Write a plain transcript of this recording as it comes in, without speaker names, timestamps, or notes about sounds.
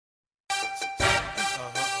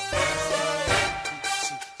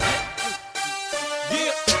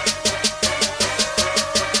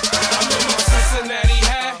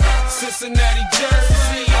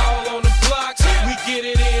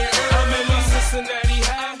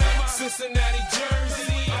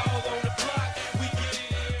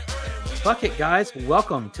Fuck it, guys.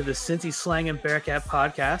 Welcome to the Cincy Slang and Bearcat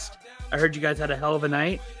podcast. I heard you guys had a hell of a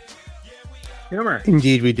night. Humor.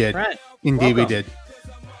 Indeed we did. Brent, Indeed welcome. we did.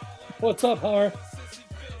 What's up, Hummer?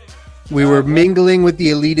 We were mingling with the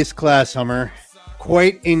elitist class, Hummer.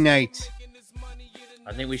 Quite a night.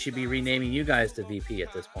 I think we should be renaming you guys to VP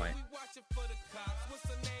at this point.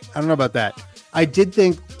 I don't know about that. I did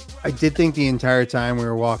think the entire time we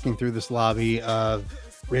were walking through this lobby of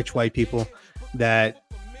rich white people that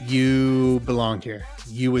you belonged here.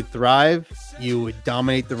 You would thrive. You would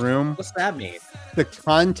dominate the room. What's that mean? The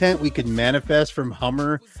content we could manifest from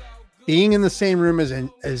Hummer being in the same room as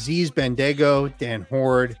Aziz Bandego, Dan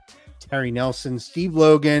Horde, Terry Nelson, Steve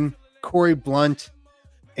Logan, Corey Blunt,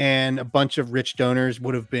 and a bunch of rich donors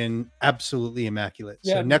would have been absolutely immaculate.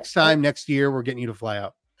 Yeah, so next year, we're getting you to fly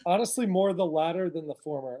out. Honestly, more the latter than the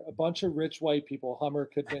former. A bunch of rich white people Hummer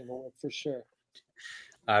could mingle with for sure.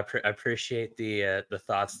 I appreciate the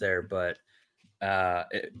thoughts there, but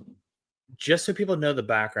just so people know the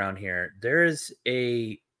background here, there is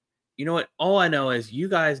you know what? All I know is you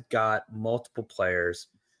guys got multiple players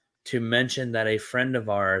to mention that a friend of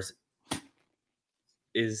ours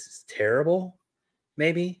is terrible.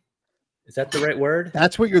 Maybe is that the right word?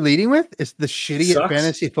 That's what you're leading with? Is the shitty at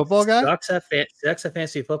fantasy football guy? Sucks at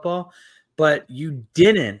fantasy football, but you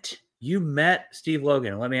didn't. You met Steve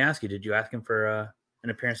Logan. Let me ask you: did you ask him for an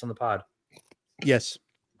appearance on the pod? Yes.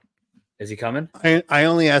 Is he coming? I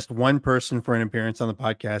only asked one person for an appearance on the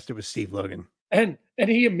podcast. It was Steve Logan. And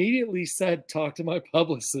he immediately said, "Talk to my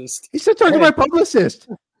publicist." He said, "Talk to my publicist."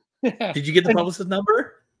 Yeah. Did you get the publicist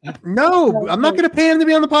number? No, I'm not going to pay him to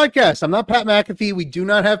be on the podcast. I'm not Pat McAfee. We do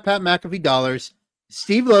not have Pat McAfee dollars.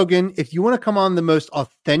 Steve Logan, if you want to come on the most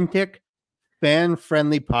authentic,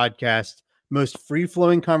 fan-friendly podcast, most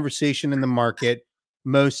free-flowing conversation in the market,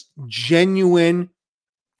 most genuine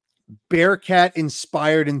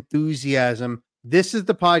Bearcat-inspired enthusiasm, this is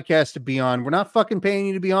the podcast to be on. We're not fucking paying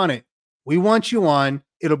you to be on it. We want you on.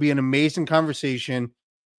 It'll be an amazing conversation.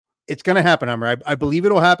 It's going to happen, Hummer. I believe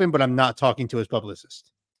it'll happen, but I'm not talking to his publicist.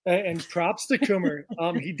 And props to Coomer.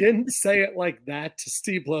 He didn't say it like that to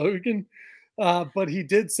Steve Logan, but he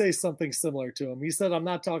did say something similar to him. He said, "I'm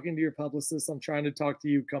not talking to your publicist. I'm trying to talk to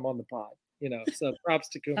you. Come on the pod." You know, so props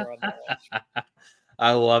to Coomer on that one.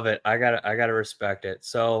 I love it. I gotta respect it.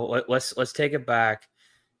 So let's take it back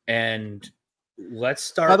and let's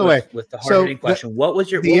start. By the way, with the hard-hitting question. What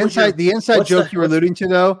was your inside joke you were alluding to?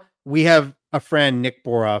 Though we have a friend, Nick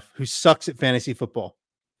Boroff, who sucks at fantasy football.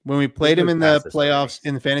 When we played him in the playoffs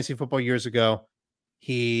in the fantasy football years ago,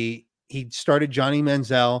 he started Johnny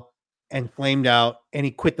Manziel and flamed out, and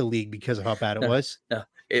he quit the league because of how bad it was. No,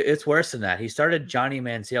 it's worse than that. He started Johnny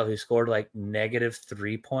Manziel, who scored like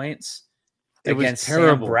 -3 points against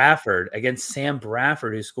Sam Bradford,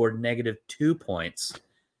 who scored -2 points,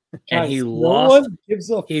 and he lost.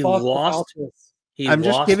 I'm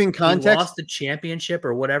just giving context. He lost the championship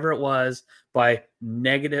or whatever it was by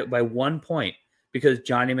 1 point. Because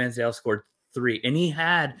Johnny Manziel scored 3, and he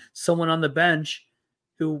had someone on the bench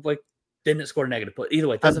who didn't score negative. But either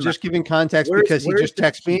way, I'm just giving context because he just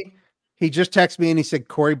texted me. He just texted me and he said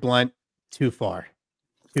Corey Blunt too far.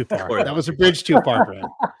 That was a bridge too far for him.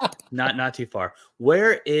 Not too far.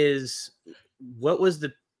 What was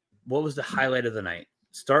the highlight of the night?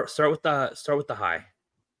 Start with the high.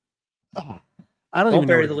 Oh, I don't even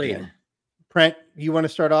bury know the lead. Brent, you want to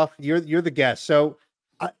start off? You're the guest, so.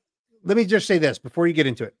 Let me just say this before you get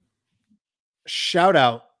into it. Shout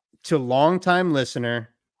out to longtime listener,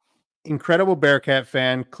 incredible Bearcat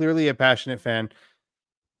fan, clearly a passionate fan,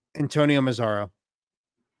 Antonio Mazzaro.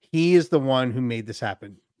 He is the one who made this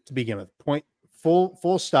happen to begin with.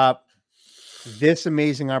 Full stop. This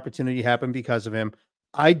amazing opportunity happened because of him.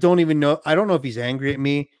 I don't know if he's angry at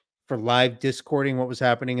me for live discording what was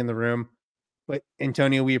happening in the room, but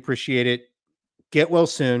Antonio, we appreciate it. Get well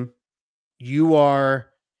soon. You are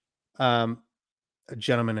a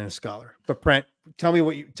gentleman and a scholar. But Brent, tell me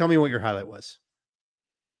what your highlight was.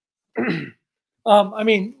 I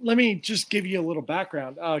mean, let me just give you a little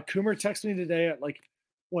background. Coomer texted me today at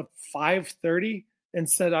 5:30 and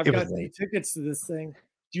said, "I've got 2 tickets to this thing.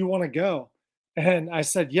 Do you want to go?" And I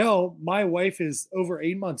said, "Yo, my wife is over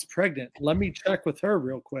 8 months pregnant. Let me check with her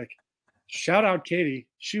real quick." Shout out Katie.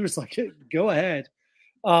 She was like, "Go ahead."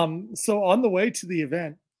 So on the way to the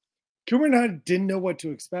event, Coomer and I didn't know what to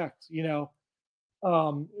expect. You know,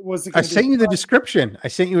 I sent you the description. I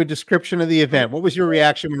sent you a description of the event. What was your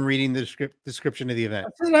reaction when reading the description of the event?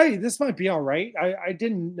 I said, "Hey, this might be all right." I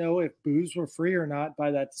didn't know if booze were free or not by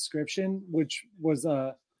that description, which was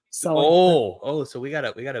selling. So we got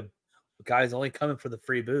a guys only coming for the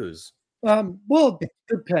free booze. Well,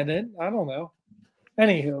 dependent. I don't know.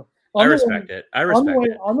 Anywho, I respect it. I respect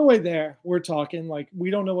it. On the way there, we're talking like we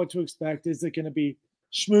don't know what to expect. Is it going to be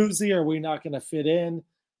schmoozy? Are we not going to fit in?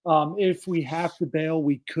 If we have to bail,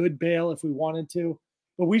 we could bail if we wanted to.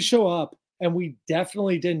 But we show up and we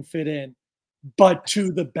definitely didn't fit in, but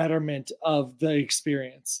to the betterment of the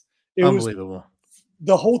experience. It Unbelievable.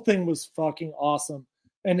 The whole thing was fucking awesome.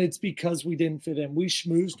 And it's because we didn't fit in. We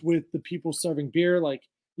schmoozed with the people serving beer. Like,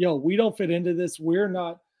 yo, we don't fit into this. We're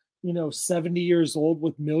not, 70 years old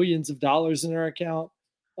with millions of dollars in our account.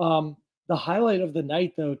 The highlight of the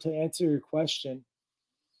night, though, to answer your question,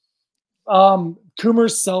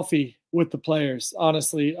 Coomer's selfie with the players,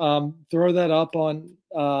 honestly. Throw that up on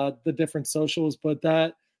the different socials, but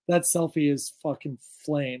that selfie is fucking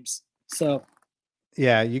flames. So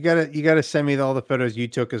yeah, you gotta send me all the photos you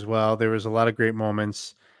took as well. There was a lot of great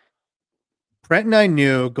moments. Brent and I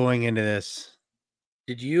knew going into this.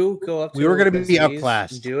 Did you go up? We were going to be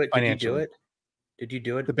outclassed. Do it? Did you do it? Did you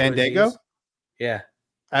do it? The Bandago? Yeah.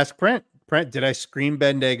 Ask Brent. Brent, did I scream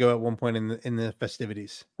Bandago at one point in the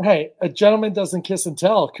festivities? Hey, a gentleman doesn't kiss and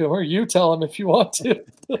tell, Coomer. You tell him if you want to.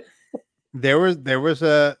 There was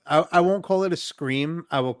I won't call it a scream.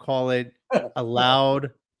 I will call it a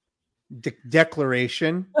loud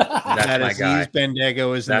declaration that Aziz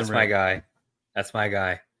Bandago is in the room. That's my guy. That's my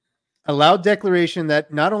guy. A loud declaration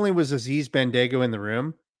that not only was Aziz Bandago in the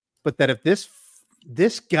room, but that if this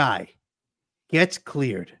guy gets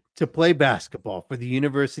cleared to play basketball for the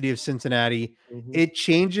University of Cincinnati, it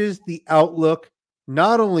changes the outlook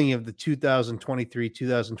not only of the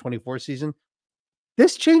 2023-2024 season,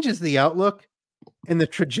 this changes the outlook and the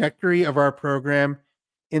trajectory of our program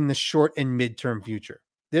in the short and midterm future.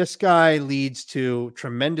 This guy leads to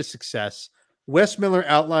tremendous success. Wes Miller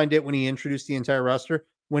outlined it when he introduced the entire roster.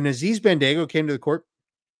 When Aziz Bandago came to the court,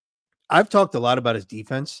 I've talked a lot about his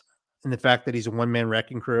defense and the fact that he's a one-man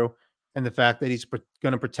wrecking crew and the fact that he's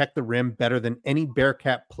going to protect the rim better than any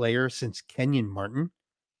Bearcat player since Kenyon Martin.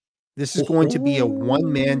 This is going to be a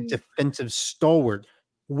one-man defensive stalwart.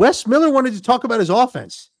 Wes Miller wanted to talk about his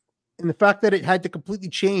offense and the fact that it had to completely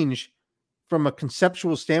change from a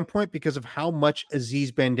conceptual standpoint because of how much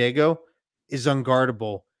Aziz Bandago is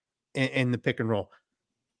unguardable in the pick and roll.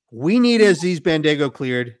 We need Aziz Bandago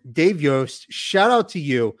cleared. Dave Yost, shout out to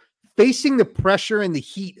you. Facing the pressure and the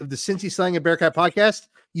heat of the Cincy Slang and Bearcat podcast,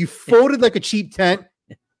 you folded like a cheap tent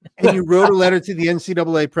and you wrote a letter to the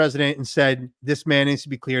NCAA president and said, this man needs to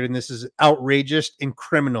be cleared and this is outrageous and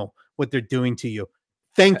criminal what they're doing to you.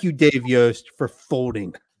 Thank you, Dave Yost, for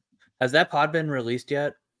folding. Has that pod been released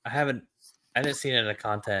yet? I didn't see it in the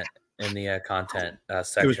content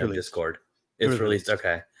section of Discord. It's released.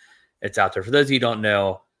 Okay. It's out there. For those of you who don't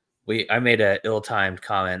know, I made an ill-timed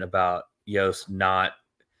comment about Yost not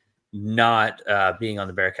being on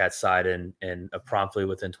the Bearcats side, and promptly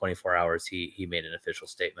within 24 hours he made an official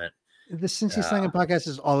statement. The Cincy Slang podcast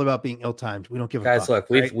is all about being ill-timed. We don't give a fuck. Guys, look,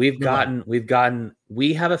 right?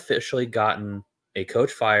 we have officially gotten a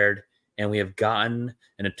coach fired, and we have gotten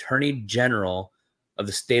an attorney general of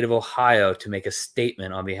the state of Ohio to make a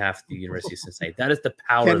statement on behalf of the University of Cincinnati. That is the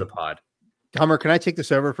power of the pod. Hummer, can I take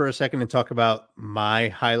this over for a second and talk about my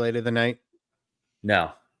highlight of the night?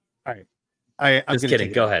 No. All right. I'm just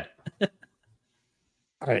kidding. Go ahead.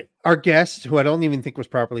 All right. Our guest, who I don't even think was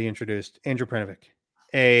properly introduced, Andrew Prenovic,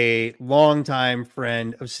 a longtime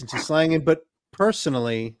friend of Cincy Slangin', but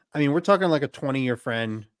personally, I mean, we're talking like a 20-year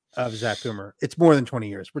friend of Zach Coomer. It's more than 20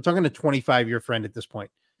 years. We're talking a 25-year friend at this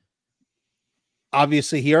point.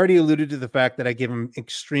 Obviously, he already alluded to the fact that I give him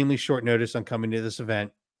extremely short notice on coming to this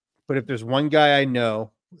event. But if there's one guy I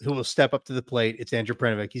know who will step up to the plate, it's Andrew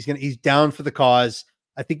Prenovic. He's down for the cause.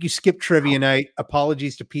 I think you skipped trivia night.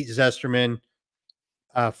 Apologies to Pete Zesterman,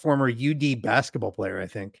 former UD basketball player, I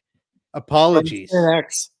think. Apologies.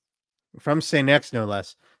 From St. X, no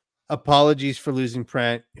less. Apologies for losing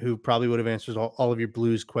Prent, who probably would have answered all of your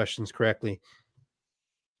Blues questions correctly.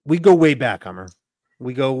 We go way back, Hummer.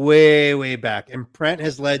 We go way, way back. And Prent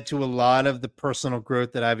has led to a lot of the personal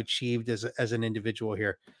growth that I've achieved as an individual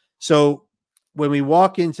here. So when we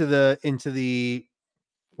walk into the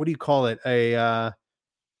what do you call it?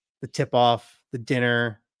 The tip off, the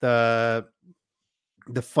dinner, the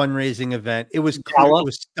fundraising event. It was clear, it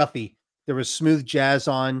was stuffy. There was smooth jazz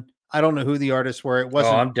on. I don't know who the artists were. It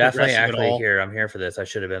wasn't. Oh, I'm definitely actually here. I'm here for this. I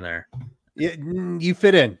should have been there. Yeah, you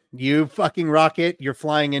fit in. You fucking rock it. You're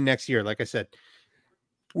flying in next year. Like I said,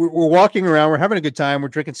 we're walking around. We're having a good time. We're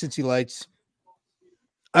drinking Cincy Lights.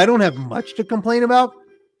 I don't have much to complain about.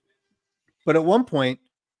 But at one point,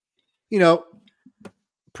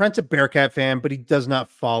 Brent's a Bearcat fan, but he does not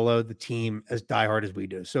follow the team as diehard as we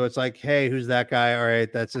do. So it's like, hey, who's that guy? All right,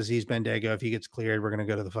 that's Aziz Bandego. If he gets cleared, we're going to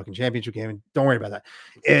go to the fucking championship game. And don't worry about that.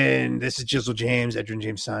 And this is Jizzle James, Edrin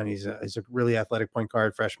James' son. He's a really athletic point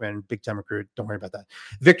guard, freshman, big time recruit. Don't worry about that.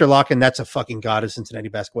 Victor Larkin, that's a fucking god of Cincinnati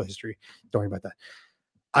basketball history. Don't worry about that.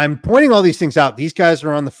 I'm pointing all these things out. These guys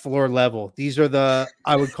are on the floor level. These are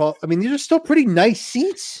these are still pretty nice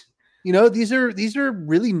seats. You know, these are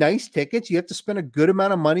really nice tickets. You have to spend a good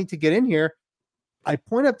amount of money to get in here. I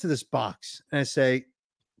point up to this box and I say,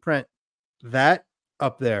 Brent, that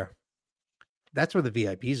up there, that's where the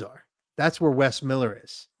VIPs are. That's where Wes Miller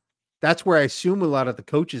is. That's where I assume a lot of the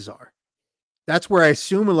coaches are. That's where I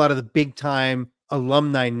assume a lot of the big time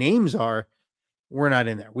alumni names are. We're not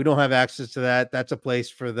in there. We don't have access to that. That's a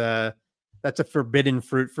place that's a forbidden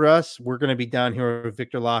fruit for us. We're going to be down here with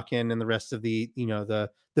Victor Larkin and the rest of the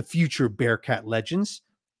future Bearcat legends.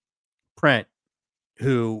 Brent,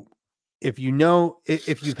 who, if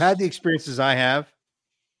you've had the experiences I have,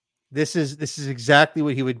 this is exactly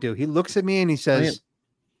what he would do. He looks at me and he says,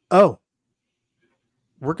 "Oh,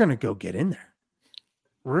 we're going to go get in there.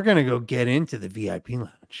 We're going to go get into the VIP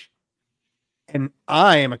lounge." And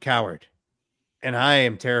I am a coward and I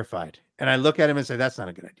am terrified. And I look at him and say, "That's not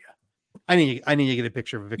a good idea. I need to get a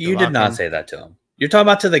picture of Victor." You Larkin. did not say that to him. You're talking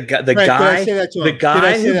about the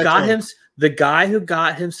guy who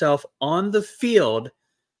got himself on the field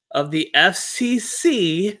of the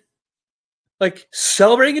FCC, like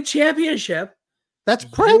celebrating a championship. That's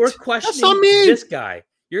Brent. You're questioning this guy.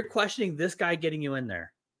 You're questioning this guy getting you in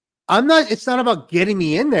there. I'm not. It's not about getting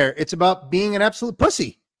me in there. It's about being an absolute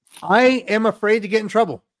pussy. I am afraid to get in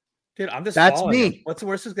trouble. Dude, I'm just. That's me. Him. What's the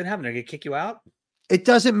worst that's gonna happen? They're gonna kick you out. It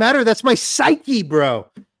doesn't matter. That's my psyche, bro.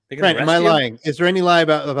 Brent, am I lying? Is there any lie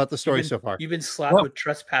about the story so far? You've been slapped with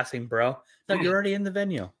trespassing, bro. No, you're already in the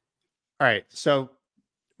venue. All right. So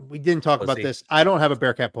we didn't talk about this. I don't have a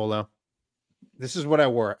Bearcat polo. This is what I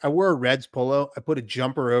wore. I wore a Reds polo. I put a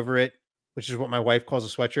jumper over it, which is what my wife calls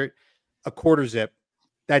a sweatshirt, a quarter zip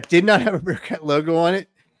that did not have a Bearcat logo on it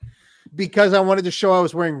because I wanted to show I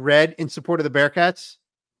was wearing red in support of the Bearcats,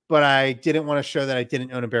 but I didn't want to show that I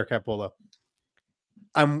didn't own a Bearcat polo.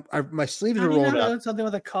 My sleeves are rolled up. Something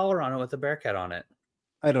with a collar on it with a Bearcat on it.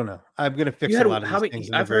 I don't know. I'm going to fix a lot of these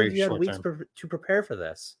things. I've heard you had weeks to prepare for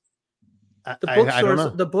this.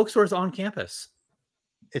 The bookstore's on campus.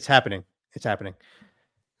 It's happening.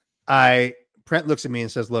 Brent looks at me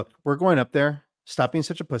and says, "Look, we're going up there. Stop being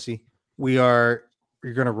such a pussy. You're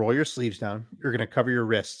going to roll your sleeves down. You're going to cover your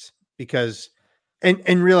wrists because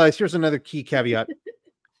realize here's another key caveat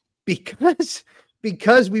because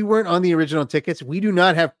we weren't on the original tickets, we do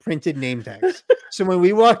not have printed name tags. So when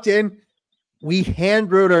we walked in, we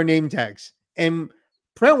hand wrote our name tags. And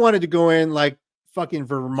Brent wanted to go in like fucking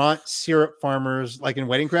Vermont syrup farmers, like in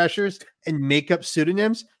Wedding Crashers, and make up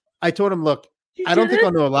pseudonyms. I told him, look, I don't think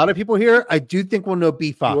I'll know a lot of people here. I do think we'll know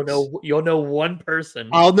B Fox. You'll know one person.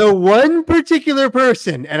 I'll know one particular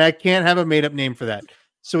person, and I can't have a made up name for that.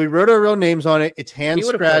 So we wrote our real names on it. It's hand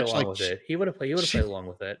scratched. He would have played along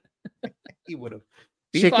with it. He would have.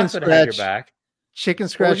 Chicken scratch your back. Chicken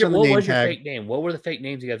scratch on the name tag. What was your fake name? What were the fake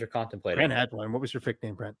names you guys were contemplating? Brent had one. What was your fake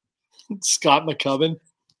name, Brent? Scott McCubbin.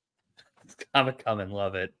 Scott McCubbin,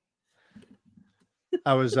 love it.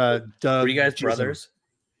 I was Doug. Were you guys brothers?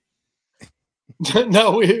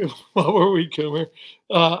 No, what were we, Coomer?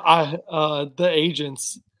 The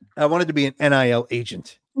agents. I wanted to be an NIL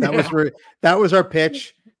agent. That was our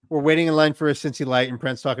pitch. We're waiting in line for a Cincy Light, and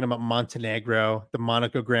Brent's talking about Montenegro, the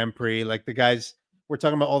Monaco Grand Prix. Like the guys, we're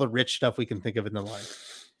talking about all the rich stuff we can think of in the line.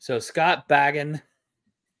 So Scott Baggin.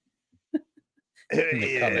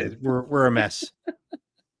 We're a mess.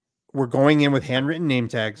 We're going in with handwritten name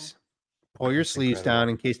tags. Pull your sleeves down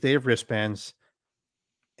in case they have wristbands.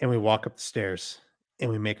 And we walk up the stairs and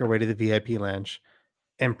we make our way to the VIP lounge.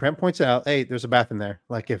 And Brent points out, hey, there's a bathroom there.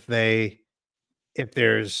 Like if they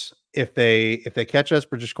catch us,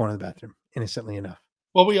 we're just going to the bathroom, innocently enough.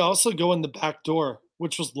 Well, we also go in the back door,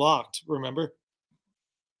 which was locked, remember?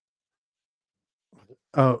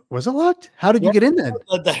 Oh, was it locked? How did you get in then?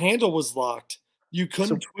 The handle was locked. You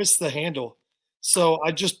couldn't twist the handle. So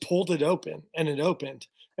I just pulled it open, and it opened.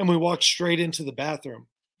 And we walked straight into the bathroom.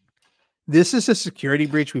 This is a security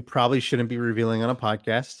breach we probably shouldn't be revealing on a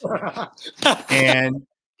podcast. And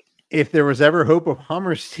if there was ever hope of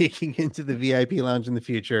Hummer sneaking into the VIP lounge in the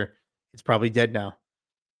future, it's probably dead now.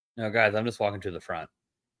 No, guys, I'm just walking to the front.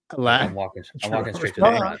 I'm walking straight to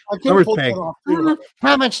the front.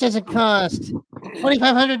 How much does it cost?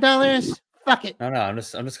 $2,500? Fuck it. No, I'm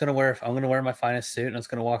gonna wear my finest suit and I'm just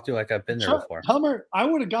gonna walk through like I've been there before. Hummer, I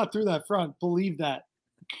would have got through that front. Believe that.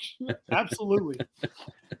 Absolutely.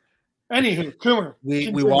 Anywho, Coomer.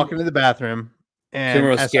 We walk into the bathroom, and Coomer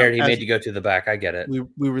was scared. He made you go to the back. I get it.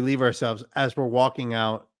 We relieve ourselves. As we're walking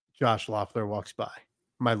out, Josh Loeffler walks by,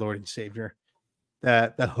 my Lord and Savior.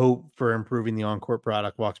 The hope for improving the on-court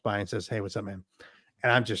product walks by and says, "Hey, what's up, man?"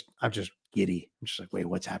 And I'm just giddy. I'm just like, wait,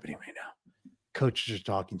 what's happening right now? Coach is just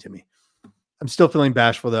talking to me. I'm still feeling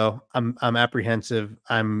bashful though. I'm apprehensive.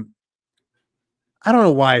 I don't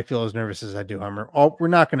know why I feel as nervous as I do, Hummer. We're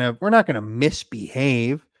not gonna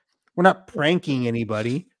misbehave. We're not pranking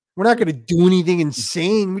anybody. We're not gonna do anything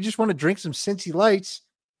insane. We just want to drink some Cincy Lights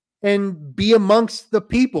and be amongst the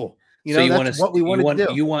people. You know, that's what we want to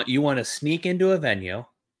do. You want to sneak into a venue.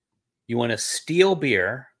 You want to steal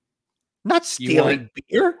beer. Not stealing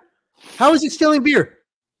beer. How is it stealing beer?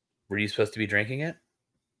 Were you supposed to be drinking it?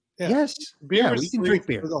 Yeah. Yes. Beer we can drink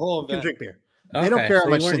beer. For the whole event. We can drink beer. Okay. They don't care how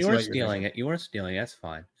much. You weren't stealing it. You weren't stealing it. That's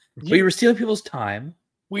fine. But you were stealing people's time.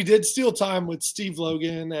 We did steal time with Steve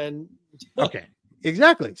Logan and. Okay.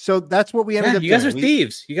 Exactly. So that's what we ended up. You guys are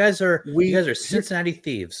thieves. You guys are Cincinnati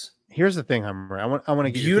thieves. Here's the thing, Hummer. I want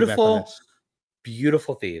to get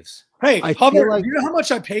beautiful thieves. Hey, Hummer, you know how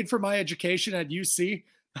much I paid for my education at UC?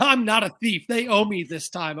 I'm not a thief. They owe me this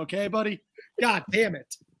time, okay, buddy? God damn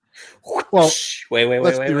it. Well, wait.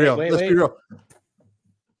 Let's be real.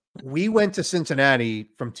 We went to Cincinnati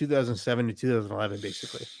from 2007 to 2011,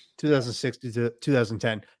 basically 2006 to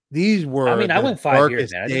 2010. These were I went 5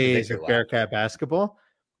 years, man. Days of Bearcat basketball.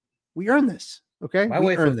 We earned this, okay? My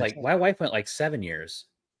wife went like 7 years.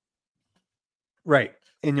 Right.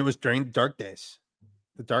 And it was during the dark days,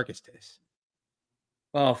 the darkest days.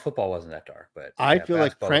 Well, football wasn't that dark, but I feel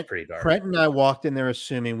like pretty dark. Trent and I walked in there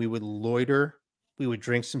assuming we would loiter, we would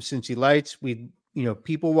drink some Cincy Lights, we'd,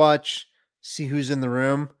 people watch, see who's in the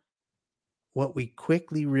room. What we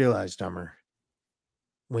quickly realized, Hummer,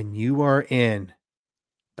 when you are in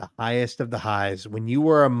the highest of the highs, when you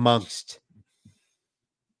are amongst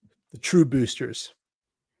the true boosters,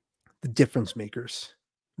 the difference makers,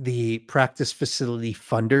 the practice facility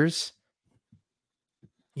funders,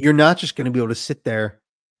 you're not just going to be able to sit there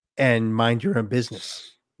and mind your own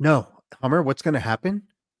business. No, Hummer, what's going to happen?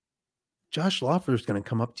 Josh Loeffler is going to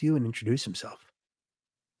come up to you and introduce himself.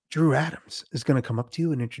 Drew Adams is going to come up to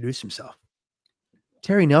you and introduce himself.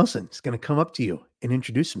 Terry Nelson is going to come up to you and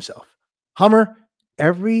introduce himself. Hummer,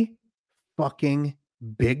 every fucking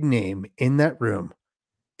big name in that room,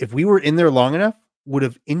 if we were in there long enough, would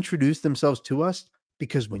have introduced themselves to us,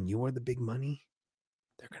 because when you are the big money,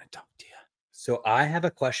 they're going to talk to you. So I have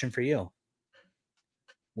a question for you.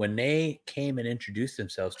 When they came and introduced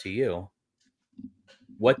themselves to you,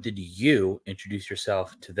 what did you introduce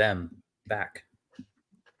yourself to them back?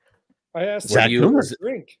 I asked Zach Coomer.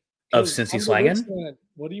 Drink. Of Cincy Slangin'?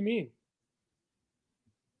 What do you mean?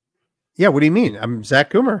 Yeah, what do you mean? I'm Zach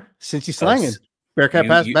Coomer, Cincy Slangin', Bearcat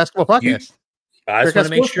basketball podcast. I just want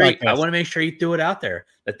to make sure. I want to make sure you threw it out there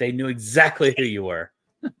that they knew exactly who you were.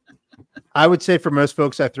 I would say for most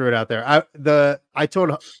folks, I threw it out there. I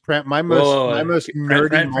told Brent my most nerdy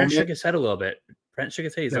moment. Brent shook his head a little bit. Brent shook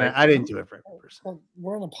his head. Like, I didn't do it for that person.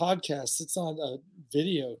 We're on a podcast. It's on a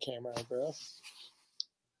video camera, bro.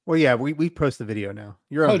 Well, yeah, we post the video now.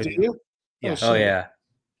 You're on video. Do you? Yeah. Oh yeah.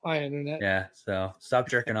 Hi, internet. Yeah. So stop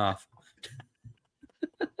jerking off.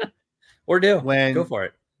 Or go for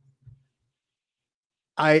it.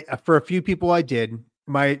 For a few people, I did.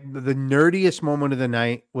 The nerdiest moment of the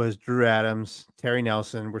night was Drew Adams, Terry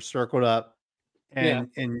Nelson. We're circled up, and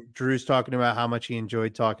Drew's talking about how much he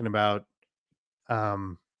enjoyed talking about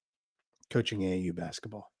coaching AAU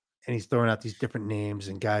basketball. And he's throwing out these different names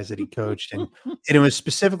and guys that he coached. And it was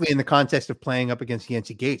specifically in the context of playing up against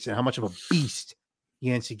Yancey Gates and how much of a beast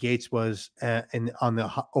Yancey Gates was on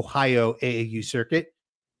the Ohio AAU circuit.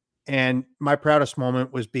 And my proudest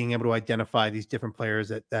moment was being able to identify these different players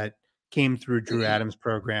that came through Drew Adams'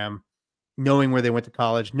 program, knowing where they went to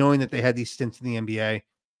college, knowing that they had these stints in the NBA.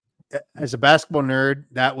 As a basketball nerd,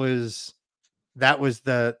 that was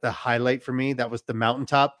the highlight for me. That was the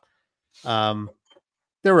mountaintop.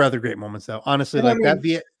 There were other great moments, though. Honestly,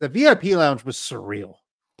 the VIP lounge was surreal.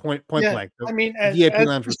 Point blank. As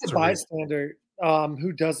just a bystander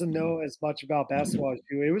who doesn't know as much about basketball as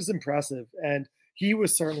you, it was impressive, and he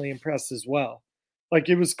was certainly impressed as well. Like,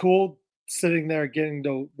 it was cool sitting there getting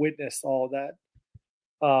to witness all of that.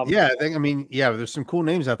 There's some cool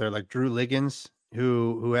names out there, like Drew Liggins,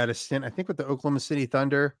 who had a stint, I think, with the Oklahoma City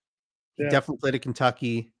Thunder. He definitely played at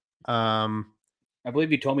Kentucky. I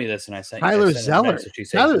believe you told me this, and I sent Tyler Zeller.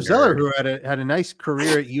 Tyler Zeller, who had a nice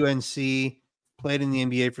career at UNC, played in the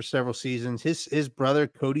NBA for several seasons. His brother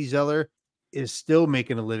Cody Zeller is still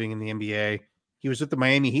making a living in the NBA. He was with the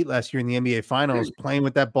Miami Heat last year in the NBA Finals, playing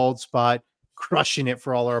with that bald spot, crushing it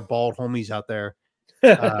for all our bald homies out there.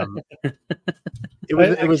 It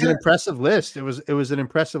was an impressive list. It was an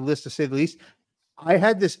impressive list to say the least. I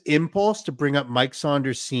had this impulse to bring up Mike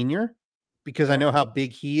Saunders Sr. because I know how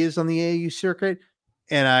big he is on the AAU circuit,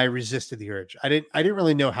 and I resisted the urge. I didn't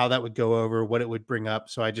really know how that would go over, what it would bring up,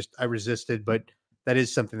 so I resisted. But that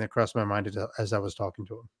is something that crossed my mind as I was talking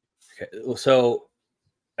to him. Okay, so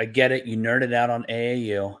I get it. You nerded out on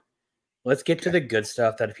AAU. Let's get to the good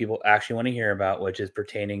stuff that people actually want to hear about, which is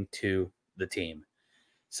pertaining to the team.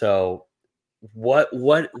 So, what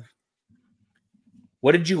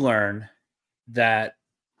did you learn that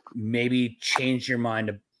maybe changed your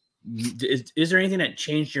mind? Is there anything that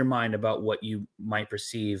changed your mind about what you might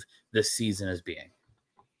perceive this season as being?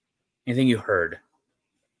 Anything you heard?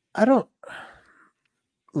 I don't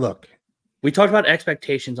look. We talked about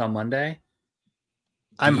expectations on Monday.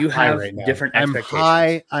 You have right now. Different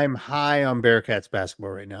expectations. I'm high on Bearcats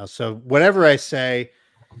basketball right now. So whatever I say,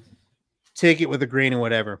 take it with a grain of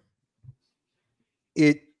whatever.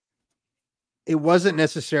 It wasn't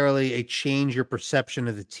necessarily a change your perception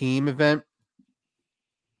of the team event,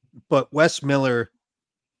 but Wes Miller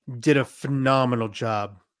did a phenomenal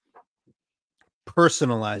job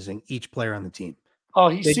personalizing each player on the team. Oh,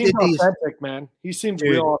 he seemed authentic, man. He seemed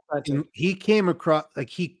real authentic. He came across like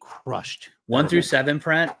he crushed. 1 through 7,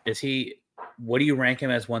 Brent. What do you rank him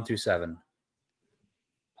as 1 through 7?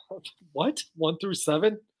 What? 1 through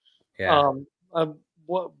 7? Yeah.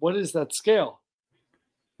 What is that scale?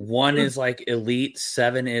 1 is like elite,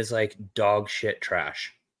 7 is like dog shit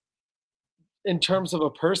trash. In terms of a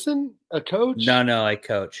person, a coach? No, like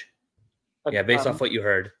coach. Yeah, based off what you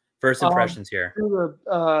heard. First impressions here.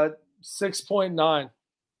 6.9.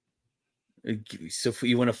 So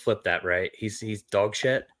you want to flip that, right? He's dog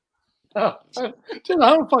shit. Oh, dude,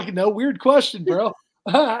 I don't fucking know. Weird question, bro.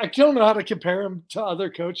 I don't know how to compare him to other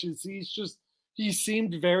coaches. He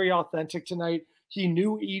seemed very authentic tonight. He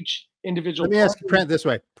knew each individual. Let me ask Trent this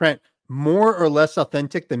way. Trent, more or less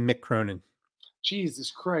authentic than Mick Cronin?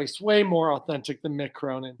 Jesus Christ. Way more authentic than Mick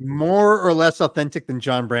Cronin. More or less authentic than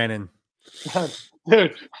John Brannon?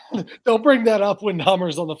 Dude, don't bring that up when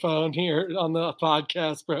Hummer's on the phone here on the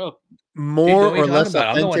podcast, bro. More or less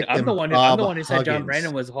authentic. I'm the one who said John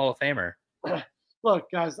Brandon was a Hall of Famer.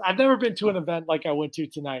 Look, guys, I've never been to an event like I went to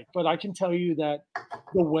tonight, but I can tell you that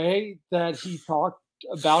the way that he talked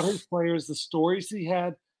about his players, the stories he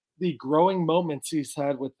had, the growing moments he's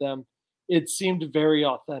had with them, it seemed very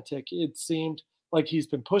authentic. It seemed like he's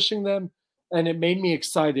been pushing them, and it made me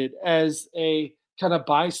excited as a kind of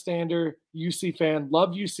bystander UC fan.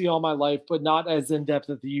 Loved UC all my life, but not as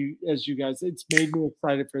in-depth as you guys. It's made me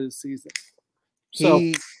excited for this season.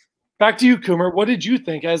 So back to you, Coomer. What did you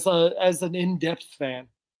think as an in-depth fan?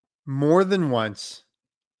 More than once,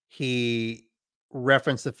 he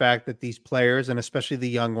referenced the fact that these players, and especially the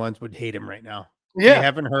young ones, would hate him right now. Yeah. They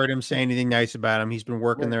haven't heard him say anything nice about him. He's been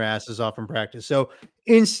working their asses off in practice. So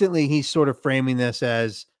instantly he's sort of framing this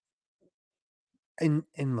as, and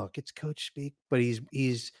look, it's coach speak, but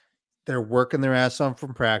they're working their ass off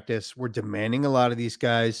from practice. We're demanding a lot of these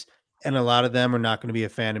guys, and a lot of them are not going to be a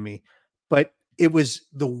fan of me. But it was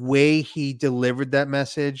the way he delivered that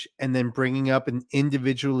message, and then bringing up and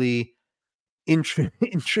individually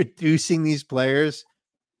introducing these players.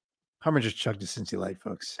 Hummer just chugged a Cincy Light,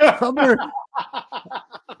 folks. Hummer,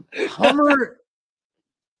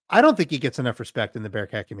 I don't think he gets enough respect in the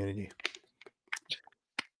Bearcat community.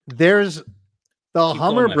 There's the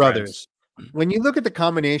Hummer brothers. When you look at the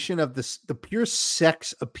combination of the pure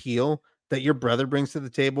sex appeal that your brother brings to the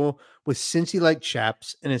table with Cincy Light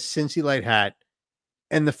chaps and a Cincy Light hat,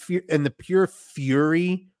 and the pure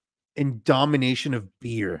fury and domination of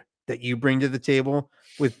beer that you bring to the table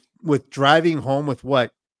with driving home with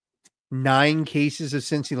 9 cases of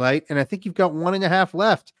Cincy Light, and I think you've got 1.5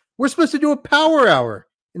 left. We're supposed to do a power hour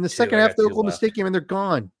in the second half of the Oklahoma State game, and they're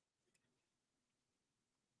gone.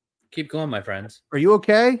 Keep going, my friends. Are you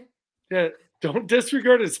okay? Yeah, don't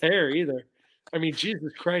disregard his hair either. I mean,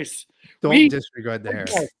 Jesus Christ. Don't disregard the hair.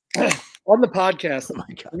 On the podcast,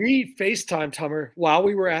 we FaceTimed Hummer while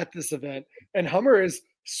we were at this event, and Hummer is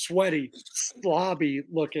sweaty, slobby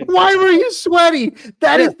looking. Why were you sweaty?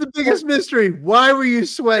 That is the biggest mystery. Why were you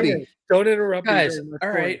sweaty? Don't interrupt guys. All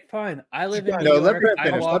right, fine. I live in New York.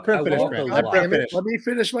 Let Prem finish. Let me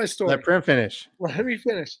finish my story. Let Prem finish. Let me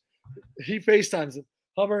finish. He FaceTimes him.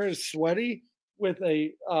 Hummer is sweaty with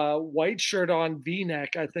a white shirt on,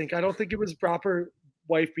 V-neck, I think. I don't think it was proper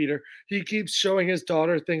wife beater. He keeps showing his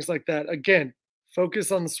daughter things like that. Again,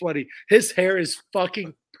 focus on the sweaty. His hair is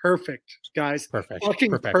fucking perfect, guys. Perfect.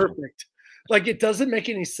 Fucking perfect. Like, it doesn't make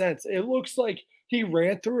any sense. It looks like he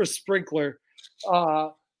ran through a sprinkler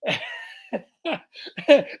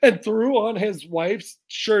and threw on his wife's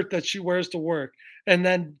shirt that she wears to work and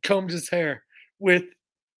then combed his hair with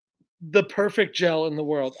the perfect gel in the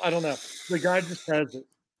world. I don't know. The guy just has it.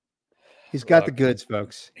 He's got the goods,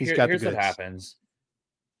 folks. Here's what happens.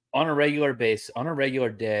 On a regular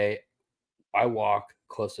day, I walk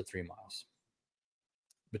close to 3 miles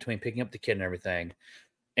between picking up the kid and everything.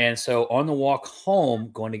 And so on the walk home,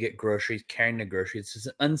 going to get groceries, carrying the groceries, it's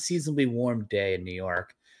an unseasonably warm day in New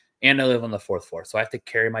York. And I live on the 4th floor. So I have to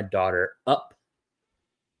carry my daughter up.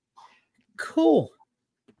 Cool.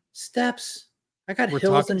 Steps. I got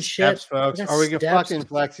hills and shit. Steps, folks. Are we fucking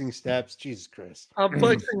flexing steps? Jesus Christ. I'm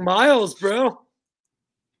flexing miles, bro.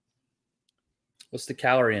 What's the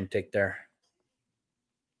calorie intake there?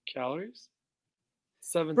 Calories?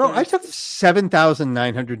 7. Bro, I took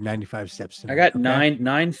 7,995 steps tonight. I got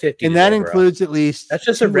 950. And that includes at least that's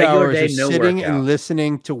just a regular day, no sitting workout. And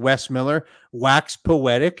listening to Wes Miller wax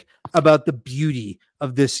poetic about the beauty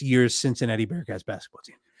of this year's Cincinnati Bearcats basketball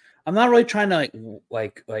team. I'm not really trying to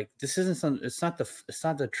like this isn't some, it's not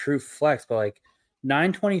the true flex, but like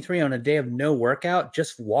 923 on a day of no workout,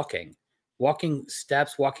 just walking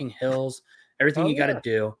steps, walking hills, everything you got to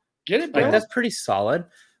do. Get it, bro. Like, that's pretty solid.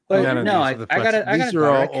 But I got these are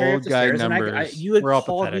all old guy numbers. You had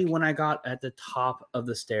called me when I got at the top of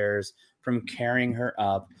the stairs from carrying her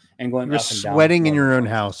up and going You're up and down. Sweating in your own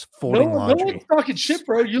house, folding laundry. No one's talking shit,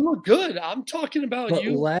 bro. You look good. I'm talking about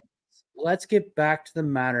you. Let's get back to the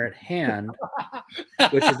matter at hand,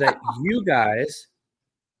 which is that you guys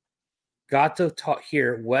got to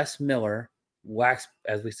hear Wes Miller wax,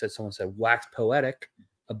 as we said, someone said, wax poetic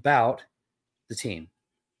about the team.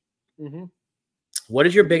 Mm-hmm. What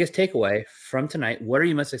is your biggest takeaway from tonight? What are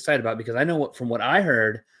you most excited about? Because I know from what I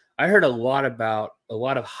heard a lot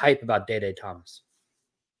of hype about Day Thomas.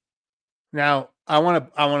 Now, I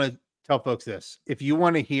want to tell folks this. If you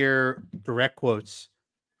want to hear direct quotes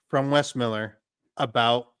from Wes Miller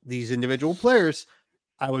about these individual players,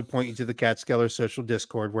 I would point you to the Catskeller social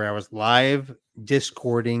Discord, where I was live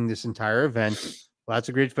Discording this entire event. Lots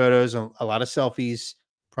of great photos, a lot of selfies,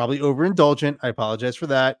 probably overindulgent. I apologize for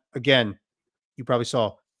that. Again, you probably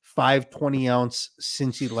saw 5 20-ounce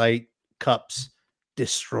Cincy Light cups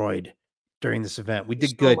destroyed during this event. We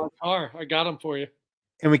did good. My car. I got them for you.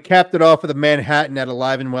 And we capped it off with a Manhattan at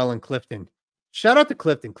Alive and Well in Clifton. Shout out to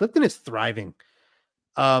Clifton. Clifton is thriving.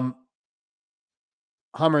 Hummer,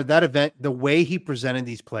 that event, the way he presented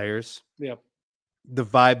these players, yep, the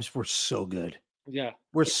vibes were so good. Yeah,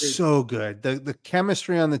 were so good. The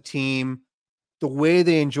chemistry on the team, the way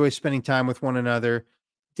they enjoy spending time with one another.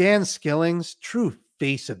 Dan Skillings, true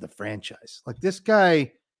face of the franchise. Like, this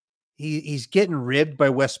guy, he's getting ribbed by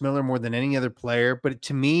Wes Miller more than any other player. But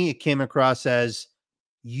to me, it came across as,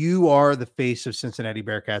 you are the face of Cincinnati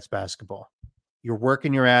Bearcats basketball. You're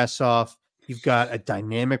working your ass off. You've got a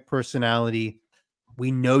dynamic personality.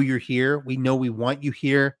 We know you're here. We know we want you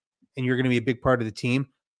here, and you're going to be a big part of the team.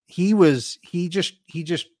 He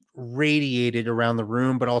just radiated around the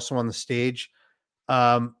room, but also on the stage.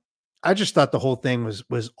 I just thought the whole thing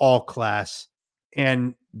was all class,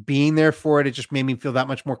 and being there for it, it just made me feel that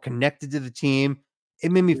much more connected to the team.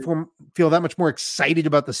 It made me feel that much more excited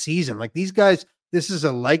about the season. Like, these guys, this is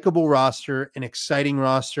a likable roster, an exciting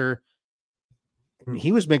roster. And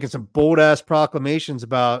he was making some bold ass proclamations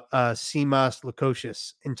about Simas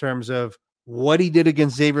Lukosius in terms of what he did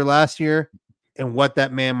against Xavier last year and what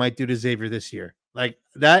that man might do to Xavier this year. Like,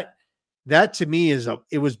 that to me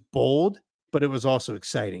it was bold, but it was also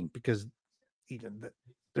exciting, because even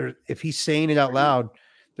if he's saying it out loud,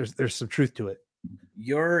 there's some truth to it.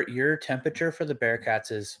 Your temperature for the Bearcats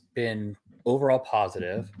has been overall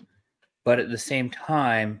positive, but at the same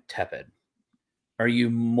time tepid. Are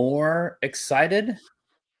you more excited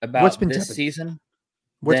about this season?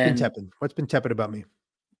 What's been tepid? What's been tepid about me?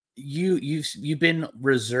 You've been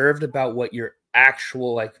reserved about what your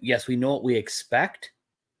actual, like, yes, we know what we expect,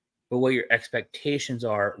 but what your expectations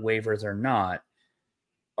are, waivers or not,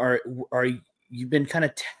 are you've been kind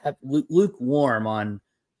of lukewarm on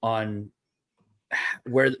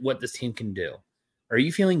what this team can do. Are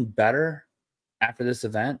you feeling better after this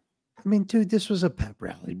event? I mean, dude, this was a pep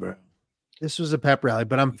rally, bro. This was a pep rally,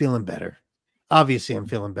 but I'm feeling better. Obviously, I'm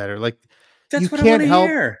feeling better. Like, that's you what can't help.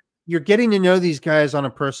 Hear. You're getting to know these guys on a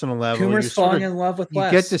personal level. Coomer's falling in love with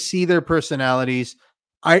Wes. You get to see their personalities.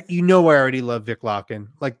 I already love Vic Locken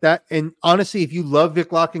like that. And honestly, if you love Vic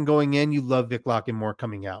Locken going in, you love Vic Locken more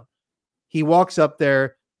coming out. He walks up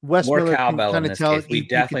there. Wes Miller can kind of tell. We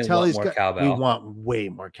definitely want more cowbell. We want way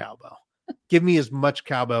more cowbell. Give me as much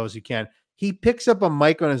cowbell as you can. He picks up a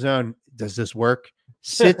mic on his own, does this work?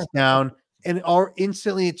 Sits down, and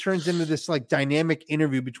instantly it turns into this like dynamic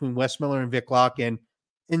interview between Wes Miller and Vic Locken.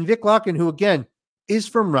 And Vic Locken, who again is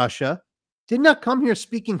from Russia, did not come here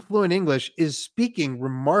speaking fluent English, is speaking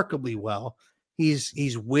remarkably well.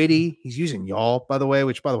 He's witty. He's using y'all, by the way,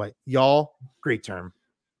 y'all, great term.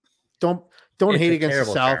 Don't hate against the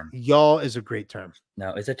South. Term. Y'all is a great term.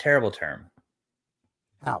 No, it's a terrible term.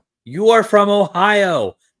 How? You are from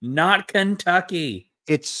Ohio, not Kentucky.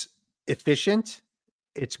 It's efficient.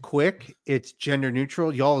 It's quick. It's gender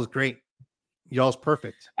neutral. Y'all is great. Y'all's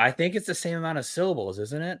perfect. I think it's the same amount of syllables,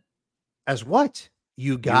 isn't it? As what?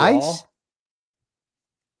 You guys?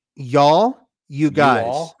 Y'all? You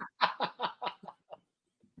guys?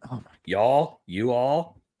 Oh my. Y'all? You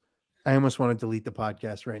all? I almost want to delete the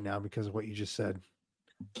podcast right now because of what you just said.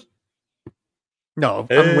 No,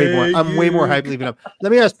 I'm way more hype leaving up.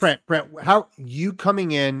 Let me ask Brent, how you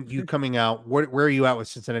coming in, you coming out, where are you at with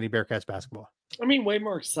Cincinnati Bearcats basketball? I mean, way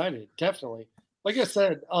more excited, definitely. Like I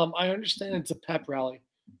said, I understand it's a pep rally,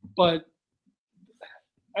 but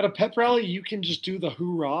at a pep rally, you can just do the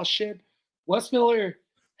hoorah shit. Wes Miller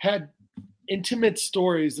had intimate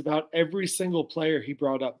stories about every single player he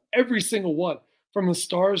brought up, every single one, from the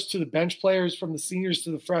stars to the bench players, from the seniors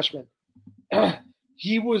to the freshmen.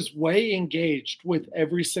 He was way engaged with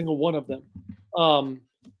every single one of them.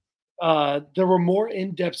 There were more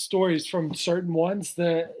in-depth stories from certain ones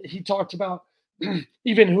that he talked about,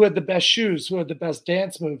 even who had the best shoes, who had the best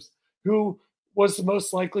dance moves, who was the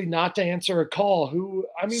most likely not to answer a call,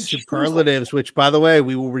 superlatives, which, by the way,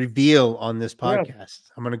 we will reveal on this podcast.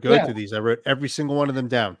 Yeah. I'm going to go through these. I wrote every single one of them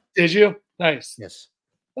down. Did you? Nice. Yes.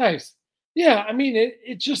 Nice. Yeah, I mean,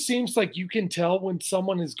 it just seems like you can tell when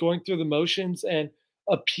someone is going through the motions and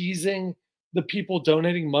appeasing the people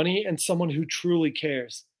donating money and someone who truly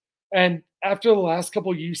cares. And after the last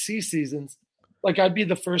couple UC seasons, like, I'd be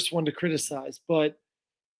the first one to criticize, but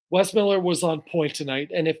Wes Miller was on point tonight.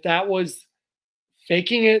 And if that was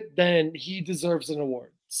faking it, then he deserves an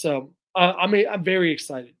award. So I'm very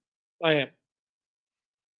excited. I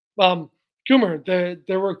am. Coomer,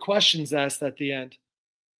 there were questions asked at the end.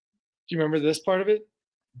 Do you remember this part of it?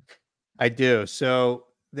 I do. So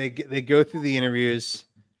they go through the interviews,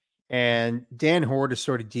 and Dan Horde is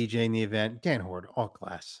sort of DJing the event. Dan Horde, all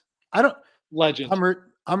class. Legend.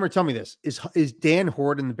 Hummer, tell me this: is Dan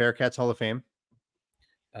Horde in the Bearcats Hall of Fame?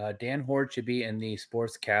 Dan Horde should be in the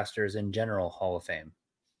Sportscasters in General Hall of Fame.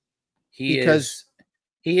 He is,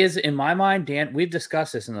 in my mind, Dan. We've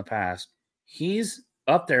discussed this in the past. He's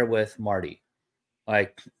up there with Marty.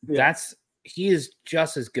 He is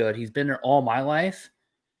just as good. He's been there all my life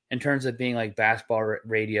in terms of being like basketball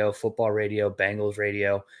radio, football radio, Bengals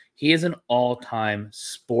radio. He is an all-time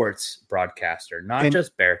sports broadcaster, not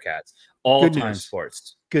just Bearcats. All-time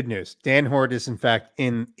sports. Good news. Dan Horde is, in fact,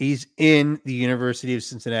 he's in the University of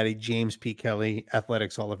Cincinnati James P. Kelly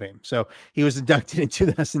Athletics Hall of Fame. So he was inducted in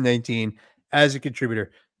 2019 as a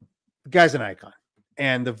contributor. The guy's an icon.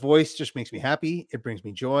 And the voice just makes me happy. It brings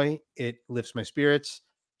me joy. It lifts my spirits.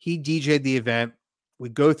 He DJ'd the event. We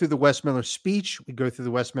go through the Wes Miller speech. We go through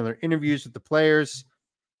the Wes Miller interviews with the players.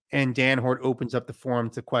 And Dan Horde opens up the forum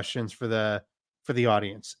to questions for the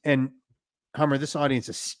audience. And Hummer, this audience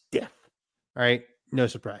is stiff. All right. No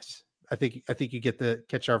surprise. I think you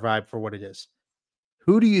catch our vibe for what it is.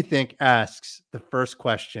 Who do you think asks the first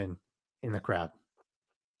question in the crowd?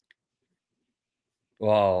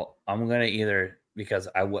 Well, I'm going to either, because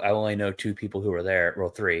I only know two people who were there. Well,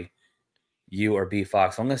 three. You or B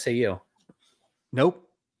Fox. I'm going to say you. Nope.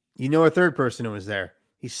 You know a third person who was there.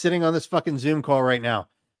 He's sitting on this fucking Zoom call right now.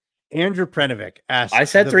 Andrew Prenovic asked. I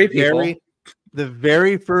said three people. The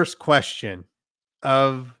very first question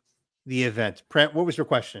of the event. Prent, what was your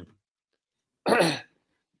question?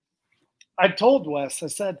 I told Wes, I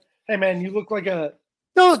said, hey man, you look like a...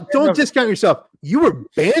 Don't discount yourself. You were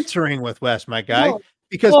bantering with Wes, my guy.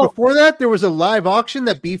 Because before that, there was a live auction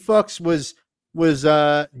that B-Fucks was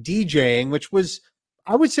DJing, which was,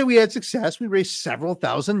 I would say we had success. We raised several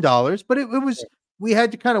 $1,000s, but it was, we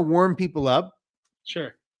had to kind of warm people up.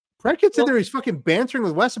 Sure. Brett gets in there, he's fucking bantering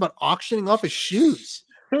with Wes about auctioning off his shoes.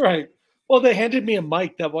 Right. Well, they handed me a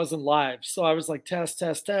mic that wasn't live. So I was like, test.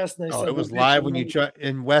 And they said it was live when you tried,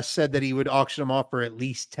 and Wes said that he would auction them off for at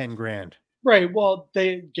least 10 grand. Right. Well,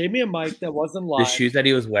 they gave me a mic that wasn't live. The shoes that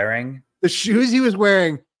he was wearing? The shoes he was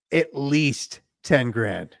wearing, at least 10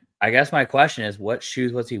 grand. I guess my question is, what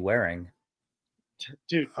shoes was he wearing?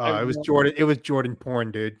 Dude. It was Jordan. It was Jordan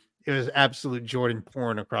porn, dude. It was absolute Jordan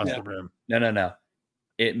porn across the room. No.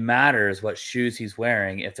 It matters what shoes he's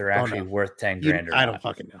wearing if they're actually worth 10 grand or not. I don't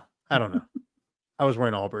fucking know. I don't know. I was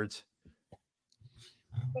wearing Allbirds.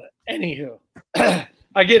 Anywho,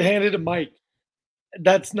 I get handed a mic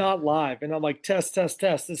that's not live, and I'm like, test,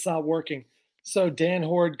 it's not working. So Dan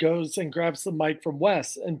Horde goes and grabs the mic from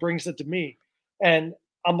Wes and brings it to me, and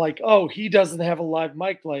I'm like, oh, he doesn't have a live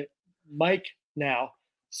mic now,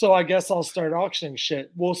 so I guess I'll start auctioning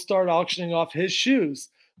shit. We'll start auctioning off his shoes,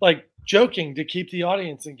 like joking to keep the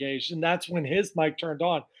audience engaged, and that's when his mic turned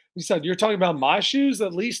on. He said, "You're talking about my shoes?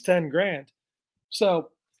 At least 10 grand." So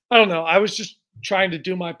I don't know. I was just trying to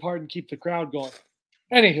do my part and keep the crowd going.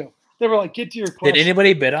 Anywho, they were like, "Get to your question." Did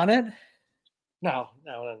anybody bid on it? No.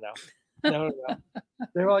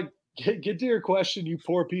 They were like, get to your question, you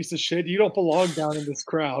poor piece of shit. You don't belong down in this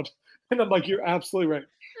crowd. And I'm like, you're absolutely right.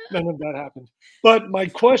 None of that happened. But my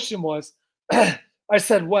question was, I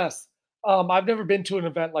said, Wes, I've never been to an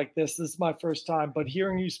event like this. This is my first time. But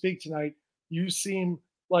hearing you speak tonight, you seem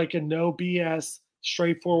like a no BS,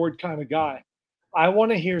 straightforward kind of guy. I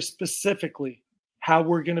want to hear specifically how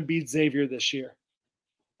we're going to beat Xavier this year,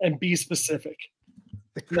 and be specific.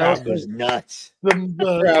 The crowd goes nuts. The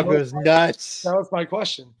crowd goes nuts. That was my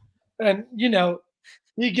question. And,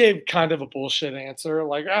 he gave kind of a bullshit answer,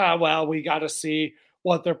 like, well, we got to see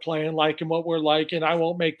what they're playing like and what we're like, and I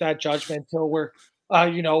won't make that judgment till we're,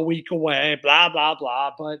 a week away, blah, blah,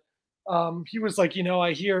 blah. But he was like,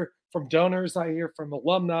 I hear from donors, I hear from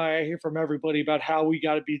alumni, I hear from everybody about how we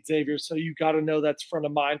got to beat Xavier. So you got to know that's front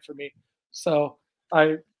of mind for me. So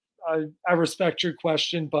I respect your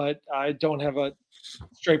question, but I don't have a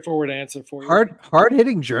straightforward answer for you. Hard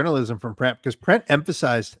hitting journalism from Brent, because Brent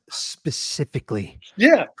emphasized specifically.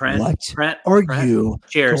 Yeah. What are you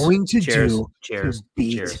going to do to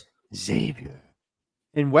beat Xavier?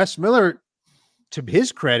 And Wes Miller, to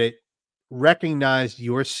his credit, recognized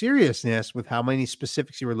your seriousness with how many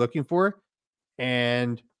specifics you were looking for,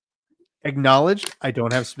 and acknowledged, I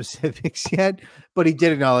don't have specifics yet, but he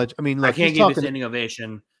did acknowledge. I mean, look, I can't give you a standing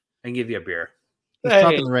ovation and give you a beer. He's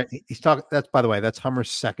talking the right. He's talking. That's, by the way, that's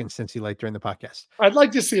Hummer's second since he liked during the podcast. I'd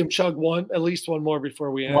like to see him chug at least one more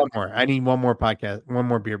before we end. One more. I need one more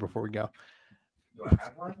beer before we go. Do I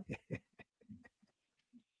have one?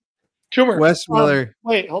 Coomer. Wes Miller.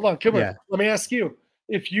 Wait, hold on, Coomer. Yeah. Let me ask you: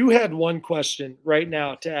 if you had one question right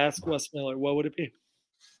now to ask Wes Miller, what would it be?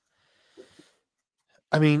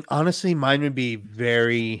 I mean, honestly, mine would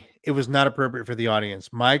be it was not appropriate for the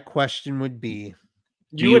audience. My question would be,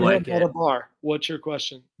 you and him at a bar. What's your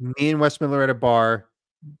question? Me and Wes Miller at a bar.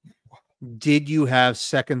 Did you have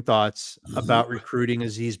second thoughts about recruiting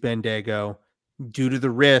Aziz Bandago due to the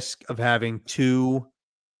risk of having two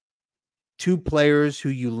players who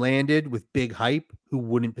you landed with big hype who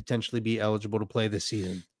wouldn't potentially be eligible to play this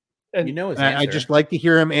season? And I just like to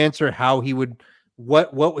hear him answer how he would,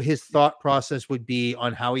 what his thought process would be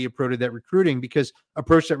on how he approached that recruiting, because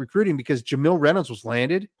Jamil Reynolds was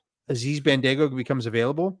landed. Aziz Bandago becomes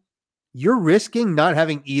available. You're risking not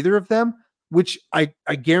having either of them, which I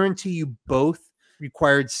guarantee you both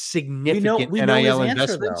required significant NIL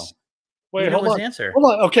investments. Wait, hold on. Answer.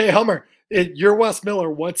 Hold on. Okay, Hummer, you're Wes Miller.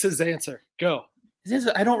 What's his answer? Go. His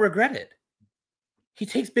answer, I don't regret it. He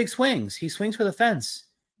takes big swings. He swings for the fence.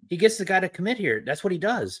 He gets the guy to commit here. That's what he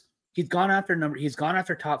does. He's gone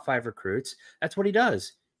after top 5 recruits. That's what he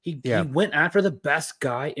does. He went after the best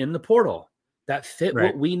guy in the portal that fit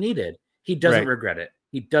what we needed. He doesn't regret it.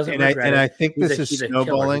 He doesn't regret it. And I think this is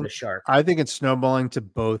snowballing. I think it's snowballing to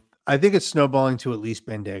both. I think it's snowballing to at least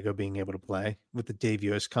Bandago being able to play with the Dave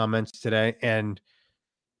Ewis comments today. And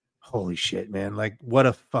holy shit, man. Like, what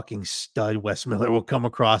a fucking stud Wes Miller will come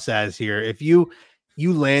across as here. If you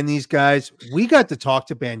land these guys, we got to talk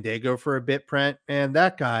to Bandago for a bit, Brent, and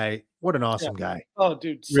that guy, what an awesome guy. Oh,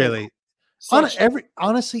 dude. Really.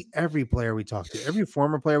 Honestly, every player we talked to, every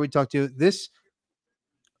former player we talked to,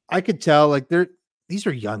 I could tell, like, these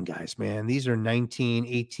are young guys, man. These are 19,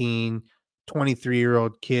 18,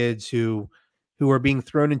 23-year-old kids who are being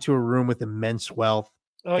thrown into a room with immense wealth.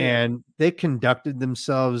 And they conducted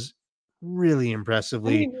themselves really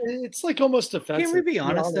impressively. I mean, it's like almost offensive. Can we be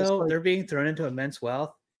honest, though? They're being thrown into immense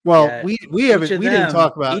wealth. Well, we didn't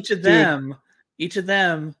talk about each of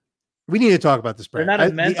them. We need to talk about this, Brent. They're not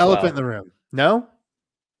immense the elephant in the room. No?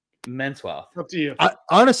 Immense wealth. Up to you.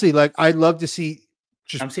 Honestly, like, I'd love to see.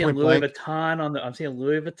 I'm seeing Louis Vuitton on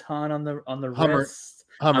the Hummer. wrist.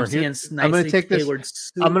 Hummer. I'm going to take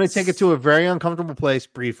this. I'm going to take it to a very uncomfortable place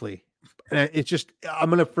briefly. It's just, I'm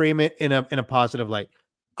going to frame it in a positive light.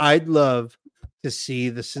 I'd love to see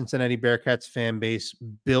the Cincinnati Bearcats fan base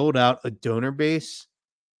build out a donor base.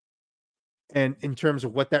 And in terms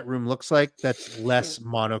of what that room looks like, that's less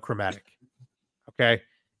monochromatic. Okay.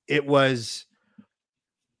 It was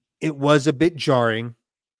a bit jarring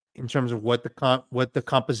in terms of what the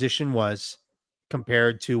composition was.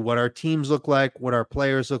 compared to what our teams look like, what our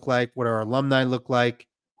players look like, what our alumni look like,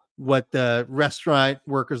 what the restaurant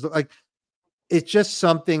workers look like. It's just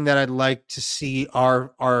something that I'd like to see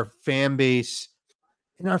our fan base,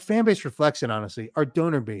 and our fan base reflects it, honestly, our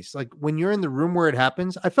donor base. Like when you're in the room where it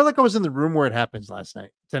happens, I felt like I was in the room where it happens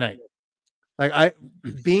tonight. Like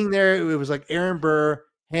being there, it was like Aaron Burr,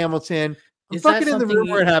 Hamilton. I'm fucking in the room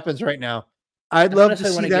where it happens right now. I'd love to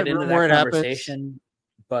see that room where it happens.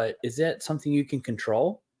 But is that something you can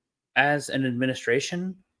control as an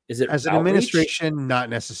administration? Is it as an administration? Not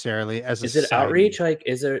necessarily. As a is it society. Outreach? Like,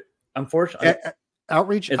 is it unfortunately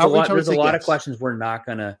outreach? It's outreach. There's a lot of questions we're not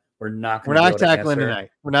tackling tonight. We're not tackling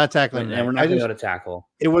tonight. And we're not going to be able to tackle.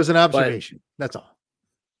 It was an observation. That's all.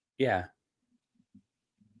 Yeah.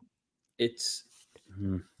 It's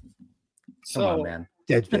come on, man.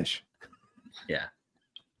 Dead fish. Yeah.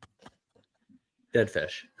 Dead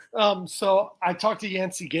fish. So I talked to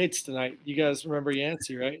Yancey Gates tonight. You guys remember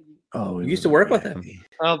Yancey, right? Oh, you used to work with him.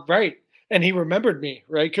 Right. And he remembered me,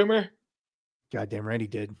 right, Coomer? Goddamn right he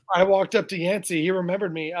did. I walked up to Yancey. He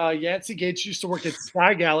remembered me. Yancey Gates used to work at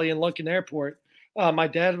Sky Galley in Lunken Airport. My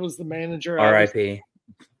dad was the manager. R.I.P.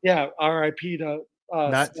 Yeah, R.I.P. to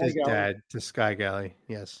not Sky his Galley. Dad, to Sky Galley.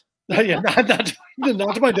 Yes. Yeah, not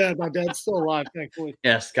to my dad. My dad's still alive, thankfully.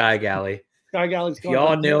 Yeah, Sky Galley. Sky Galley's gone. If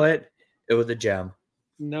y'all knew it was a gem.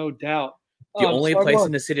 No doubt. The only place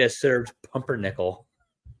in the city that served pumpernickel.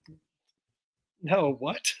 No,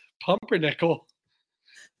 what? Pumpernickel?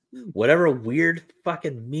 Whatever weird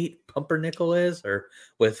fucking meat pumpernickel is, or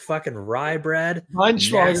with fucking rye bread,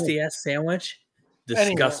 nasty ass sandwich.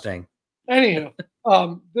 Disgusting. Anyhow,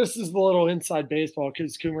 this is the little inside baseball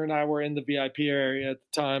because Coomer and I were in the VIP area at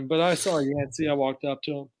the time, but I saw Yancey. I walked up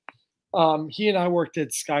to him. He and I worked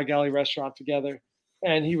at Sky Galley Restaurant together,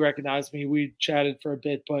 and he recognized me. We chatted for a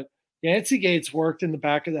bit, but Yancey Gates worked in the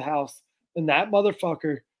back of the house, and that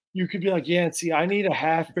motherfucker, you could be like, Yancey, I need a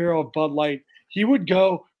half barrel of Bud Light. He would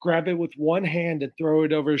go grab it with one hand and throw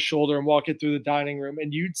it over his shoulder and walk it through the dining room.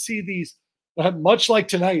 And you'd see these, much like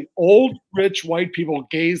tonight, old, rich white people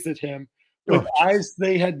gazed at him with eyes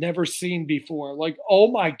they had never seen before. Like, oh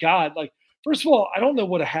my God. Like, first of all, I don't know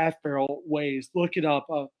what a half barrel weighs. Look it up.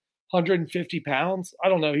 150 pounds. I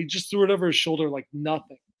don't know. He just threw it over his shoulder like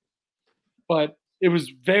nothing. But it was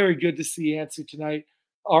very good to see Yancey tonight.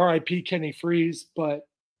 R.I.P. Kenny Freeze, but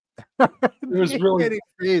it was really,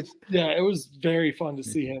 yeah, it was very fun to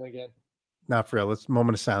see him again. Not for real. Let's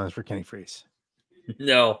moment of silence for Kenny Freeze.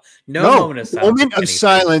 No moment of silence. Moment of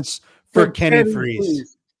silence for Kenny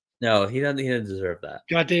Freeze. No, he doesn't deserve that.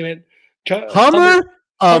 God damn it. Hummer,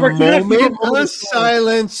 moment of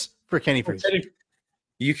silence for Kenny Freeze.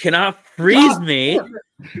 You cannot freeze me.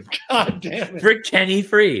 God damn it. For Kenny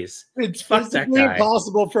Freeze. It's physically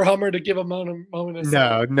impossible for Hummer to give a moment of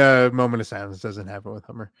silence. No, moment of silence doesn't happen with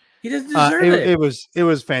Hummer. He doesn't deserve it. It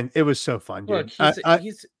was fun. It was so fun, dude. Look,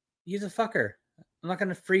 he's a fucker. I'm not going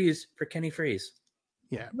to freeze for Kenny Freeze.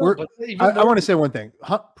 Yeah. I want to say one thing.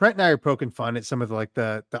 Brett and I are poking fun at some of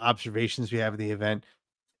the observations we have of the event.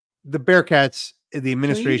 The Bearcats, the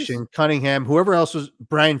administration, Cunningham, whoever else was,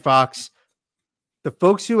 Brian Fox, the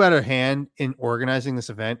folks who had a hand in organizing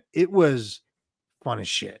this event, it was fun as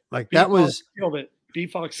shit. Like killed it. B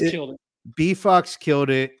Fox killed it. B Fox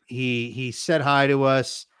killed it. He said hi to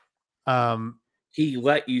us. He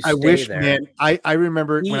let you stay I wish, there. Man, I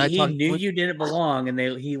remember when he knew you didn't belong, and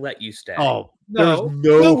he let you stay. Oh, no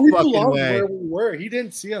fucking way. Where we were. He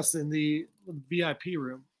didn't see us in the VIP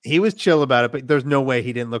room. He was chill about it, but there's no way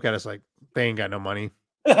he didn't look at us like they ain't got no money.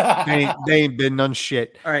 they ain't been none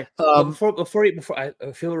shit. All right. Before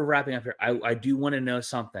I feel we're wrapping up here, I do want to know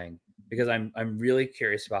something because I'm really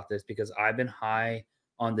curious about this because I've been high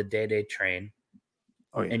on the day train.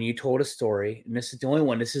 Oh, yeah. And you told a story, and this is the only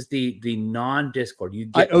one. This is the non-Discord.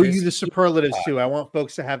 I owe you the superlatives too. I want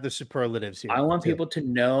folks to have the superlatives here. I want people to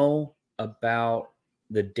know about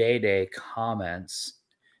the day comments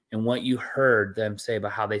and what you heard them say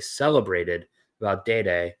about how they celebrated about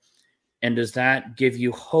day. And does that give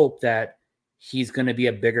you hope that he's going to be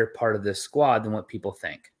a bigger part of this squad than what people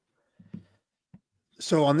think?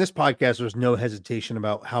 So on this podcast, there's no hesitation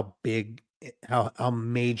about how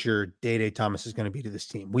major Day Thomas is going to be to this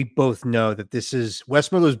team. We both know that this is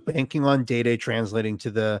Wes Miller's banking on Day translating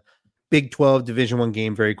to the Big 12 Division I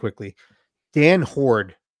game very quickly. Dan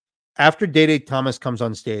Horde, after Day Thomas comes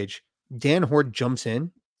on stage, Dan Horde jumps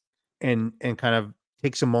in and kind of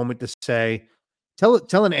takes a moment to say,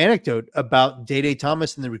 tell an anecdote about Day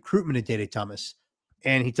Thomas and the recruitment of Day Thomas.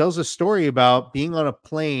 And he tells a story about being on a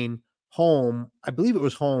plane home. I believe it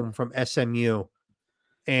was home from SMU.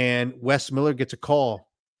 And Wes Miller gets a call,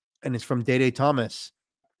 and it's from Day Thomas.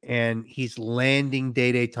 and he's landing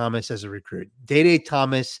Day Thomas as a recruit. Day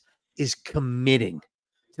Thomas is committing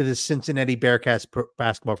to the Cincinnati Bearcats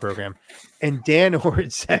basketball program. And Dan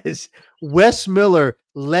Hort says Wes Miller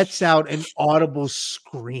lets out an audible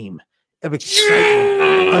scream of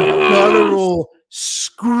excitement, a guttural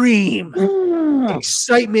scream,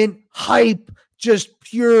 excitement, hype, just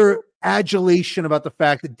pure adulation about the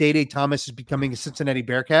fact that Day Thomas is becoming a Cincinnati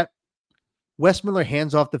Bearcat. Wes Miller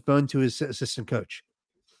hands off the phone to his assistant coach.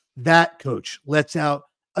 That coach lets out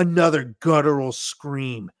another guttural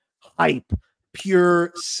scream, hype,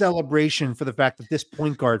 pure celebration for the fact that this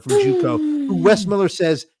point guard from JUCO, who Wes Miller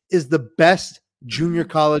says is the best junior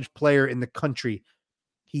college player in the country,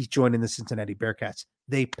 he's joining the Cincinnati Bearcats.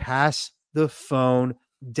 They pass the phone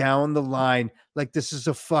down the line like this is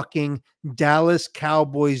a fucking Dallas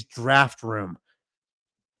Cowboys draft room.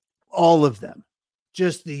 All of them.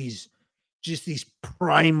 Just these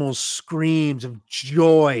primal screams of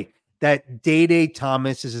joy that Day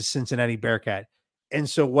Thomas is a Cincinnati Bearcat. And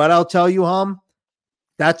so what I'll tell you,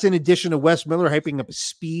 that's in addition to Wes Miller hyping up his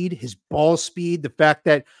speed, his ball speed, the fact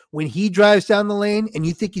that when he drives down the lane and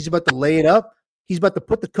you think he's about to lay it up, he's about to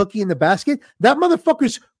put the cookie in the basket, that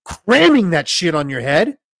motherfucker's cramming that shit on your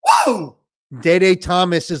head. Whoa! Day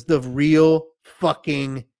Thomas is the real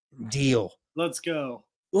fucking deal. Let's go.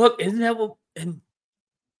 Look, isn't that what... And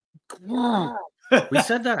we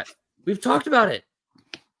said that. We've talked about it.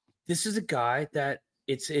 This is a guy that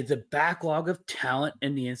it's a backlog of talent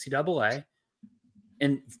in the NCAA.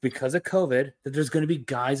 And because of COVID, that there's going to be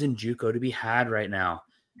guys in JUCO to be had right now.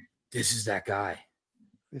 This is that guy.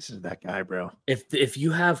 This is that guy, bro. If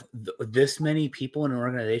you have this many people in an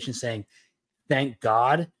organization saying, thank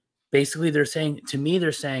God, basically they're saying,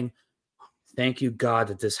 thank you, God,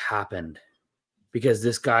 that this happened. Because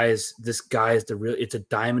this guy is the real, it's a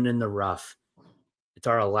diamond in the rough. It's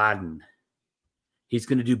our Aladdin. He's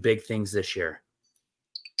going to do big things this year.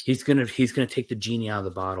 He's going to take the genie out of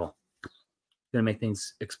the bottle. He's going to make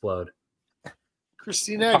things explode.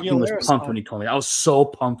 Christina Aguilera was pumped when he told me that. I was so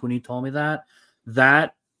pumped when he told me that.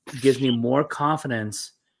 That gives me more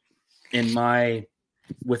confidence in my,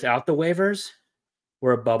 without the waivers,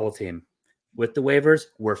 we're a bubble team. With the waivers,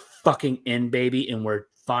 we're fucking in, baby, and we're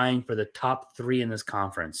vying for the top 3 in this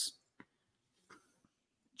conference.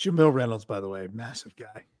 Jamil Reynolds, by the way, massive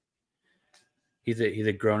guy. He's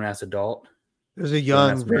a grown-ass adult. There's a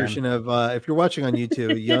young version of, if you're watching on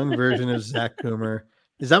YouTube, a young version of Zach Coomer.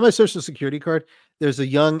 Is that my social security card? There's a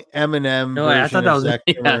young Eminem version I thought that was Zach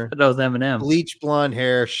Coomer. I thought that was Eminem. Bleach blonde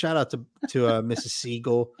hair. Shout out to Mrs.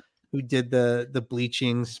 Siegel, who did the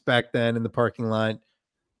bleachings back then in the parking lot.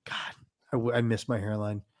 God, I miss my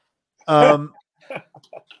hairline. I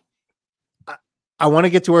want to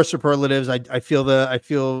get to our superlatives. I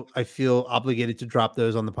feel obligated to drop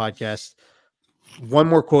those on the podcast. One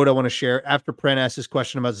more quote I want to share after Pren asked this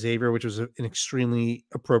question about Xavier, which was an extremely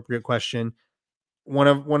appropriate question. One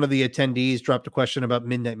of the attendees dropped a question about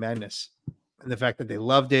Midnight Madness and the fact that they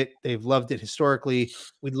loved it. They've loved it historically.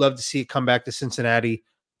 We'd love to see it come back to Cincinnati.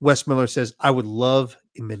 Wes Miller says, I would love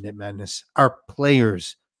a Midnight Madness. Our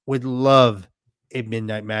players would love a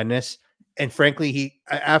Midnight Madness. And frankly,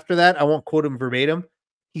 after that, I won't quote him verbatim.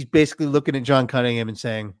 He's basically looking at John Cunningham and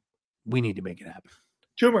saying, we need to make it happen.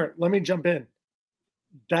 Coomer, let me jump in.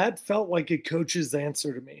 That felt like a coach's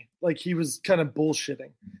answer to me. Like he was kind of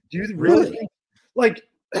bullshitting. Do you really think, like,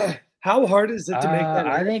 how hard is it to make that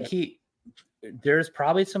happen? I think there's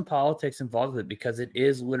probably some politics involved with it because it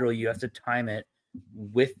is literally, you have to time it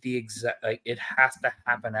with the exact, like it has to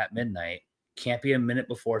happen at midnight. Can't be a minute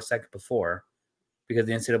before, a second before. Because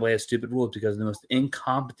the NCAA has stupid rules because the most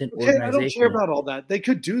incompetent organization. I don't care about all that. They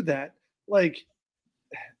could do that. Like,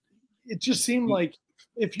 it just seemed like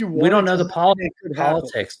if you want, we don't know the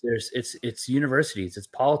politics. It's universities, it's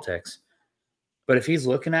politics. But if he's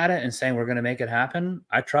looking at it and saying we're going to make it happen,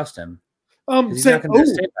 I trust him. He's not going to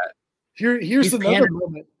say that. Here's another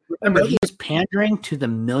moment. Remember, he's pandering to the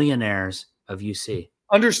millionaires of UC.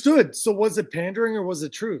 Understood. So was it pandering or was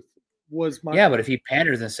it truth? But if he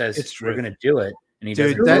panders and says we're going to do it, and he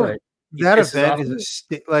doesn't do it, that event is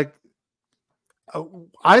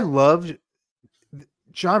I loved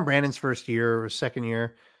John Brannon's first year or second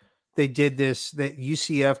year. They did this. That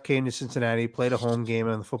UCF came to Cincinnati, played a home game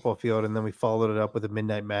on the football field, and then we followed it up with a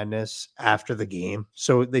Midnight Madness after the game.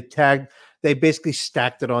 So they basically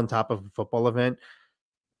stacked it on top of a football event.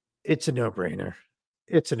 It's a no-brainer.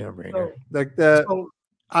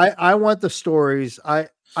 I want the stories. I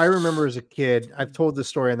remember as a kid, I've told this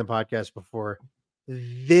story on the podcast before,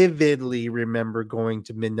 vividly remember going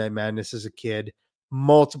to Midnight Madness as a kid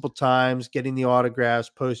multiple times, getting the autographs,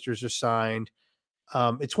 posters are signed.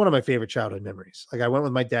 It's one of my favorite childhood memories. Like I went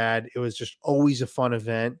with my dad. It was just always a fun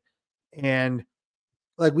event. And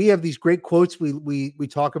like we have these great quotes we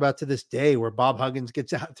talk about to this day where Bob Huggins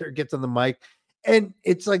gets out there, gets on the mic, and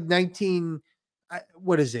it's like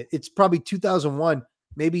what is it? It's probably 2001,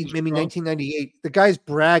 maybe 1998. The guy's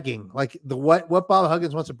bragging like what Bob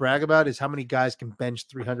Huggins wants to brag about is how many guys can bench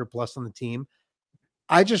 300 plus on the team.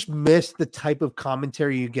 I just miss the type of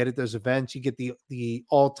commentary you get at those events. You get the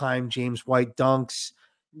all-time James White dunks.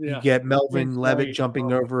 Yeah. You get Melvin Levitt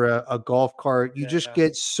jumping over a golf cart. You just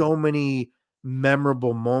get so many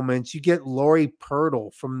memorable moments. You get Lori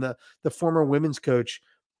Pirtle from the former women's coach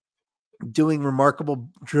doing remarkable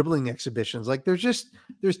dribbling exhibitions. Like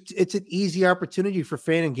it's an easy opportunity for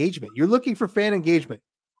fan engagement. You're looking for fan engagement.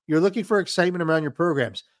 You're looking for excitement around your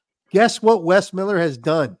programs. Guess what Wes Miller has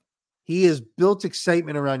done? He has built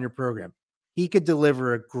excitement around your program. He could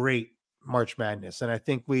deliver a great March Madness. And I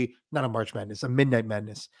think not a March Madness, a Midnight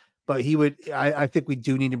Madness, but I think we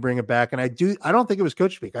do need to bring it back. And I don't think it was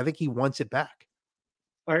coach speak. I think he wants it back.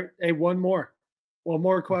 All right. Hey, one more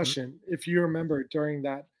question. Mm-hmm. If you remember during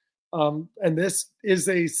that, and this is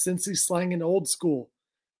a Cincy slang and old school,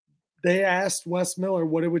 they asked Wes Miller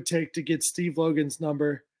what it would take to get Steve Logan's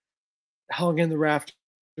number hung in the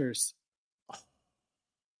rafters.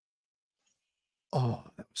 Oh,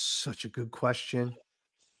 that was such a good question.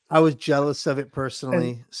 I was jealous of it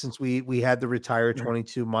personally since we had the Retire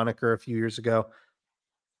 22 moniker a few years ago.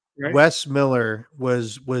 Right. Wes Miller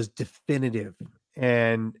was definitive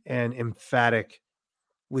and emphatic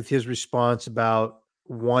with his response about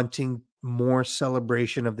wanting more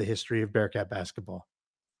celebration of the history of Bearcat basketball.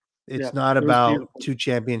 It's not about 2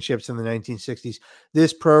 championships in the 1960s.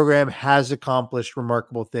 This program has accomplished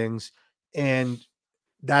remarkable things, and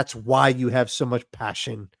that's why you have so much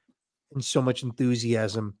passion and so much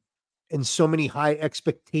enthusiasm and so many high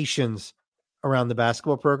expectations around the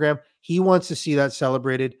basketball program. He wants to see that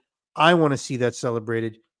celebrated. I want to see that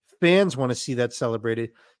celebrated. Fans want to see that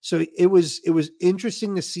celebrated. So it was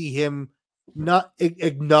interesting to see him not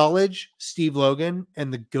acknowledge Steve Logan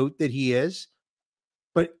and the GOAT that he is,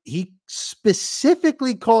 but he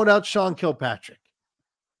specifically called out Sean Kilpatrick.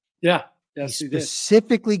 Yeah. Yes, he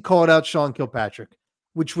specifically called out Sean Kilpatrick,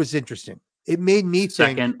 which was interesting. It made me think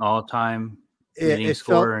second all-time leading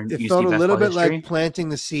scorer in UC basketball history. It felt a little bit like planting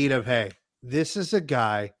the seed of, hey, this is a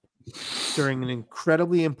guy during an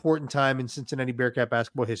incredibly important time in Cincinnati Bearcat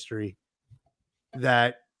basketball history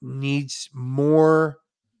that needs more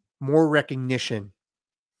recognition.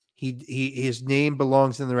 His name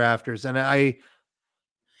belongs in the rafters, and my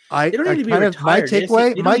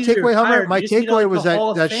takeaway was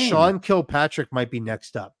that Sean Kilpatrick might be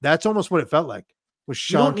next up. That's almost what it felt like. Was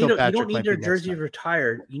Sean Kilpatrick? You don't need your jersey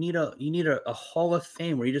retired. You need a Hall of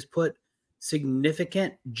Fame where you just put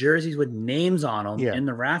significant jerseys with names on them in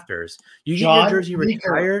the rafters. You get your jersey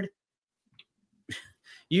retired.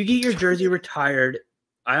 You get your jersey retired.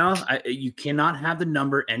 You cannot have the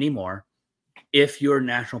number anymore if you're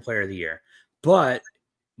National Player of the Year, but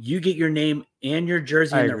you get your name and your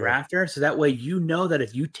jersey in the rafter, so that way you know that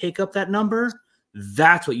if you take up that number,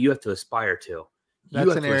 that's what you have to aspire to.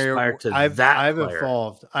 That's an area I've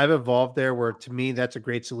evolved. I've evolved there where, to me, that's a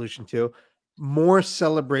great solution too. More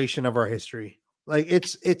celebration of our history. Like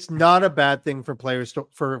it's not a bad thing for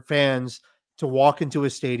for fans to walk into a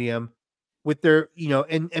stadium with their,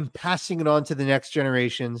 and passing it on to the next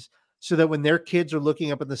generations, so that when their kids are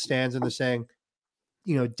looking up at the stands and they're saying,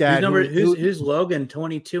 Dad, who's Logan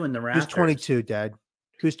 22 in the rafters? Who's 22, Dad?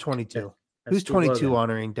 Who's 22? Yeah, who's 22 Logan.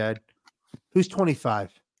 Honoring Dad? Who's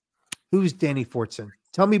 25? Who's Danny Fortson?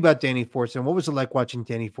 Tell me about Danny Fortson. What was it like watching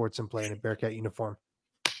Danny Fortson play in a Bearcat uniform?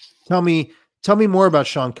 Tell me more about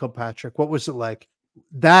Sean Kilpatrick. What was it like?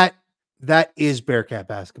 That is Bearcat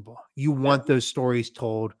basketball. You want those stories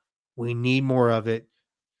told. We need more of it.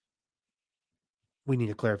 We need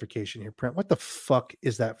a clarification here, Brent. What the fuck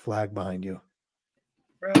is that flag behind you?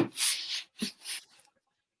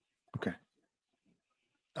 Okay.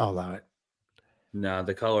 I'll allow it. No,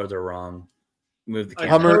 the colors are wrong. Move the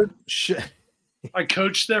camera. I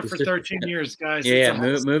coached there for 13 years, guys. Yeah,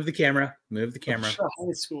 move the camera. Move the camera.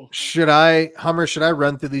 High school. Should I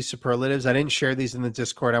run through these superlatives? I didn't share these in the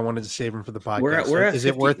Discord. I wanted to save them for the podcast. Is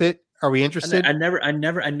it worth it? Are we interested? I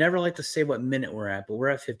never like to say what minute we're at, but we're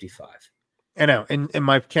at 55. I know, and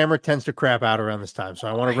my camera tends to crap out around this time, so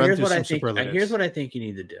I want to run through some superlatives. Here's what I think you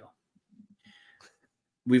need to do.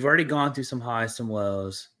 We've already gone through some highs, some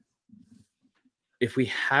lows. If we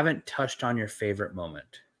haven't touched on your favorite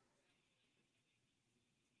moment,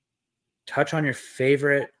 touch on your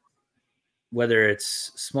favorite, whether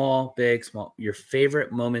it's small, big, small, your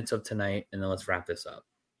favorite moments of tonight, and then let's wrap this up.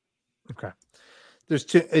 Okay. there's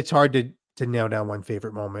two. It's hard to nail down one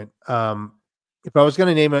favorite moment. If I was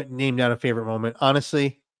going to name down a favorite moment,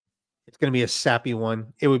 honestly, it's going to be a sappy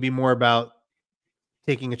one. It would be more about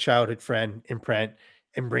taking a childhood friend in Brent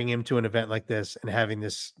and bringing him to an event like this and having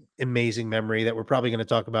this amazing memory that we're probably going to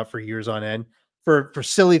talk about for years on end, for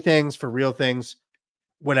silly things, for real things,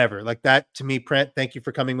 whatever. Like that to me, Brent, thank you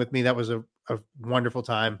for coming with me. That was a wonderful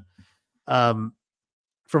time. From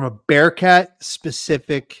a Bearcat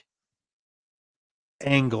specific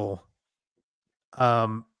angle,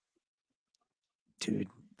 dude,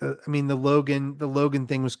 the Logan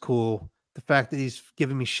thing was cool. The fact that he's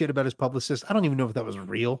giving me shit about his publicist, I don't even know if that was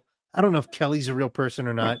real. I don't know if Kelly's a real person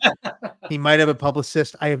or not. He might have a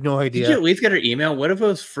publicist. I have no idea. Did you at least get her email? What if it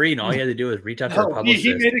was free and all you had to do was reach out to her publicist?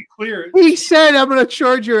 He made it clear. He said, "I'm going to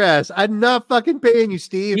charge your ass. I'm not fucking paying you,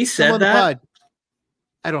 Steve." He said that?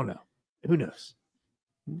 I don't know. Who knows?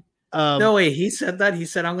 No way. He said that. He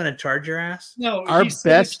said, "I'm going to charge your ass." No, our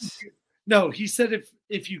best. He said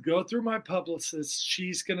if you go through my publicist,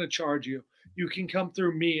 she's going to charge you. You can come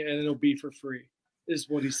through me and it'll be for free. Is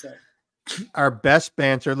what he said. Our best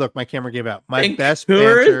banter. Look, my camera gave out. My and best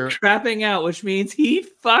banter. Crapping out, which means he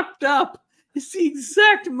fucked up. It's the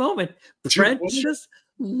exact moment. Brent just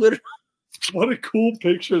literally. What a cool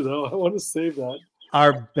picture, though. I want to save that.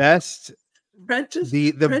 Our best. Brent just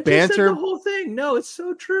the Brent banter. Just said the whole thing. No, it's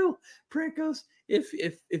so true. Brent goes,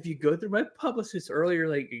 if you go through my publicist earlier,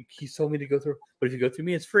 like he told me to go through, but if you go through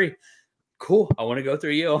me, it's free. Cool. I want to go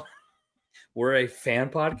through you. We're a fan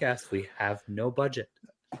podcast. We have no budget.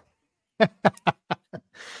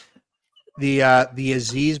 The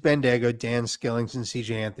Aziz Bandago, Dan Skillington,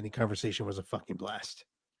 CJ Anthony conversation was a fucking blast.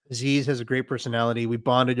 Aziz has a great personality. We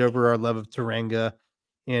bonded over our love of Taranga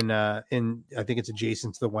in I think it's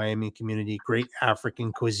adjacent to the Wyoming community. Great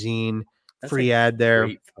African cuisine. That's free ad there.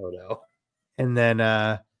 Great photo. And then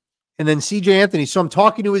CJ Anthony. So I'm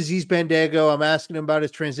talking to Aziz Bandago. I'm asking him about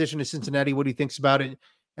his transition to Cincinnati, what he thinks about it.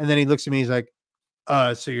 And then he looks at me. He's like,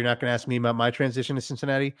 so you're not going to ask me about my transition to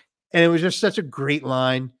Cincinnati? And it was just such a great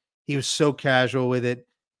line. He was so casual with it.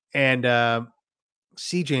 And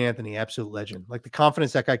CJ Anthony, absolute legend. Like the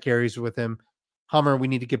confidence that guy carries with him. Hummer, we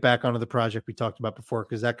need to get back onto the project we talked about before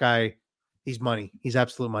because that guy, he's money. He's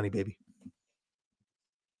absolute money, baby.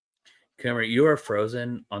 Cameron, you are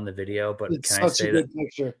frozen on the video, but it's can I say that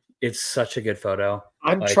picture. It's such a good photo.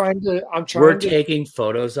 I'm trying to. We're taking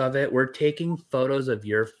photos of it. We're taking photos of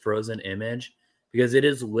your frozen image because it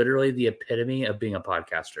is literally the epitome of being a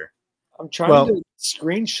podcaster. I'm trying to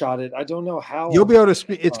screenshot it. I don't know how. You'll be able to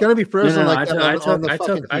screen. It's going to be frozen I took. I don't know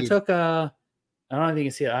if you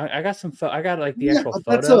can see it. I got some. I got like the actual photo.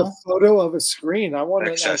 That's a photo of a screen. I want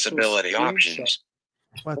accessibility options.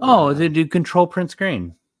 Oh, they do control print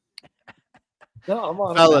screen. No, I'm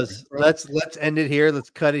on. Fellas, let's end it here. Let's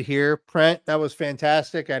cut it here. Brent, that was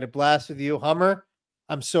fantastic. I had a blast with you. Hummer,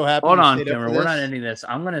 I'm so happy. Hold on, Cameron. We're not ending this.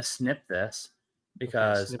 I'm going to snip this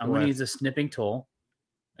because I'm going to use a snipping tool,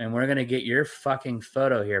 and we're going to get your fucking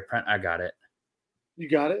photo here. Brent, I got it. You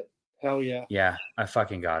got it? Hell yeah. Yeah, I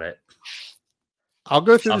fucking got it. I'll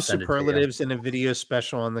go through the superlatives in a video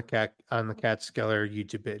special on the Cat Skeller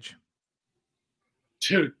YouTube page.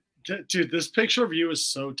 Dude, this picture of you is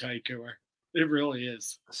so tight, Cooper. It really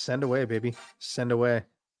is. Send away, baby. Send away.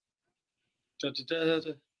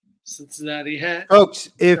 Cincinnati hat. Folks,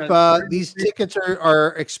 if these tickets are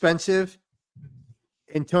expensive,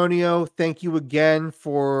 Antonio, thank you again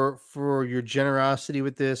for your generosity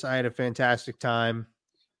with this. I had a fantastic time.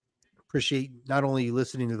 Appreciate not only you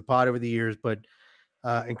listening to the pod over the years, but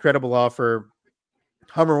incredible offer.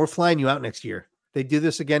 Hummer, we're flying you out next year. They do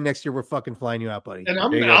this again next year. We're fucking flying you out, buddy. And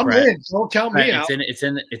I'm in. Don't count me out. It's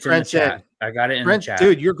in the chat. I got it in the chat.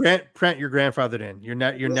 Dude, you're grandfathered in.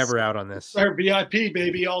 You're never out on this. Our VIP,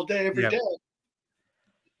 baby, all day, every day.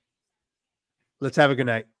 Let's have a good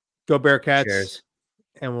night. Go Bearcats. Cheers.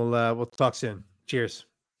 And we'll talk soon. Cheers.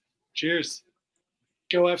 Cheers.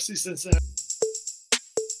 Go FC Cincinnati.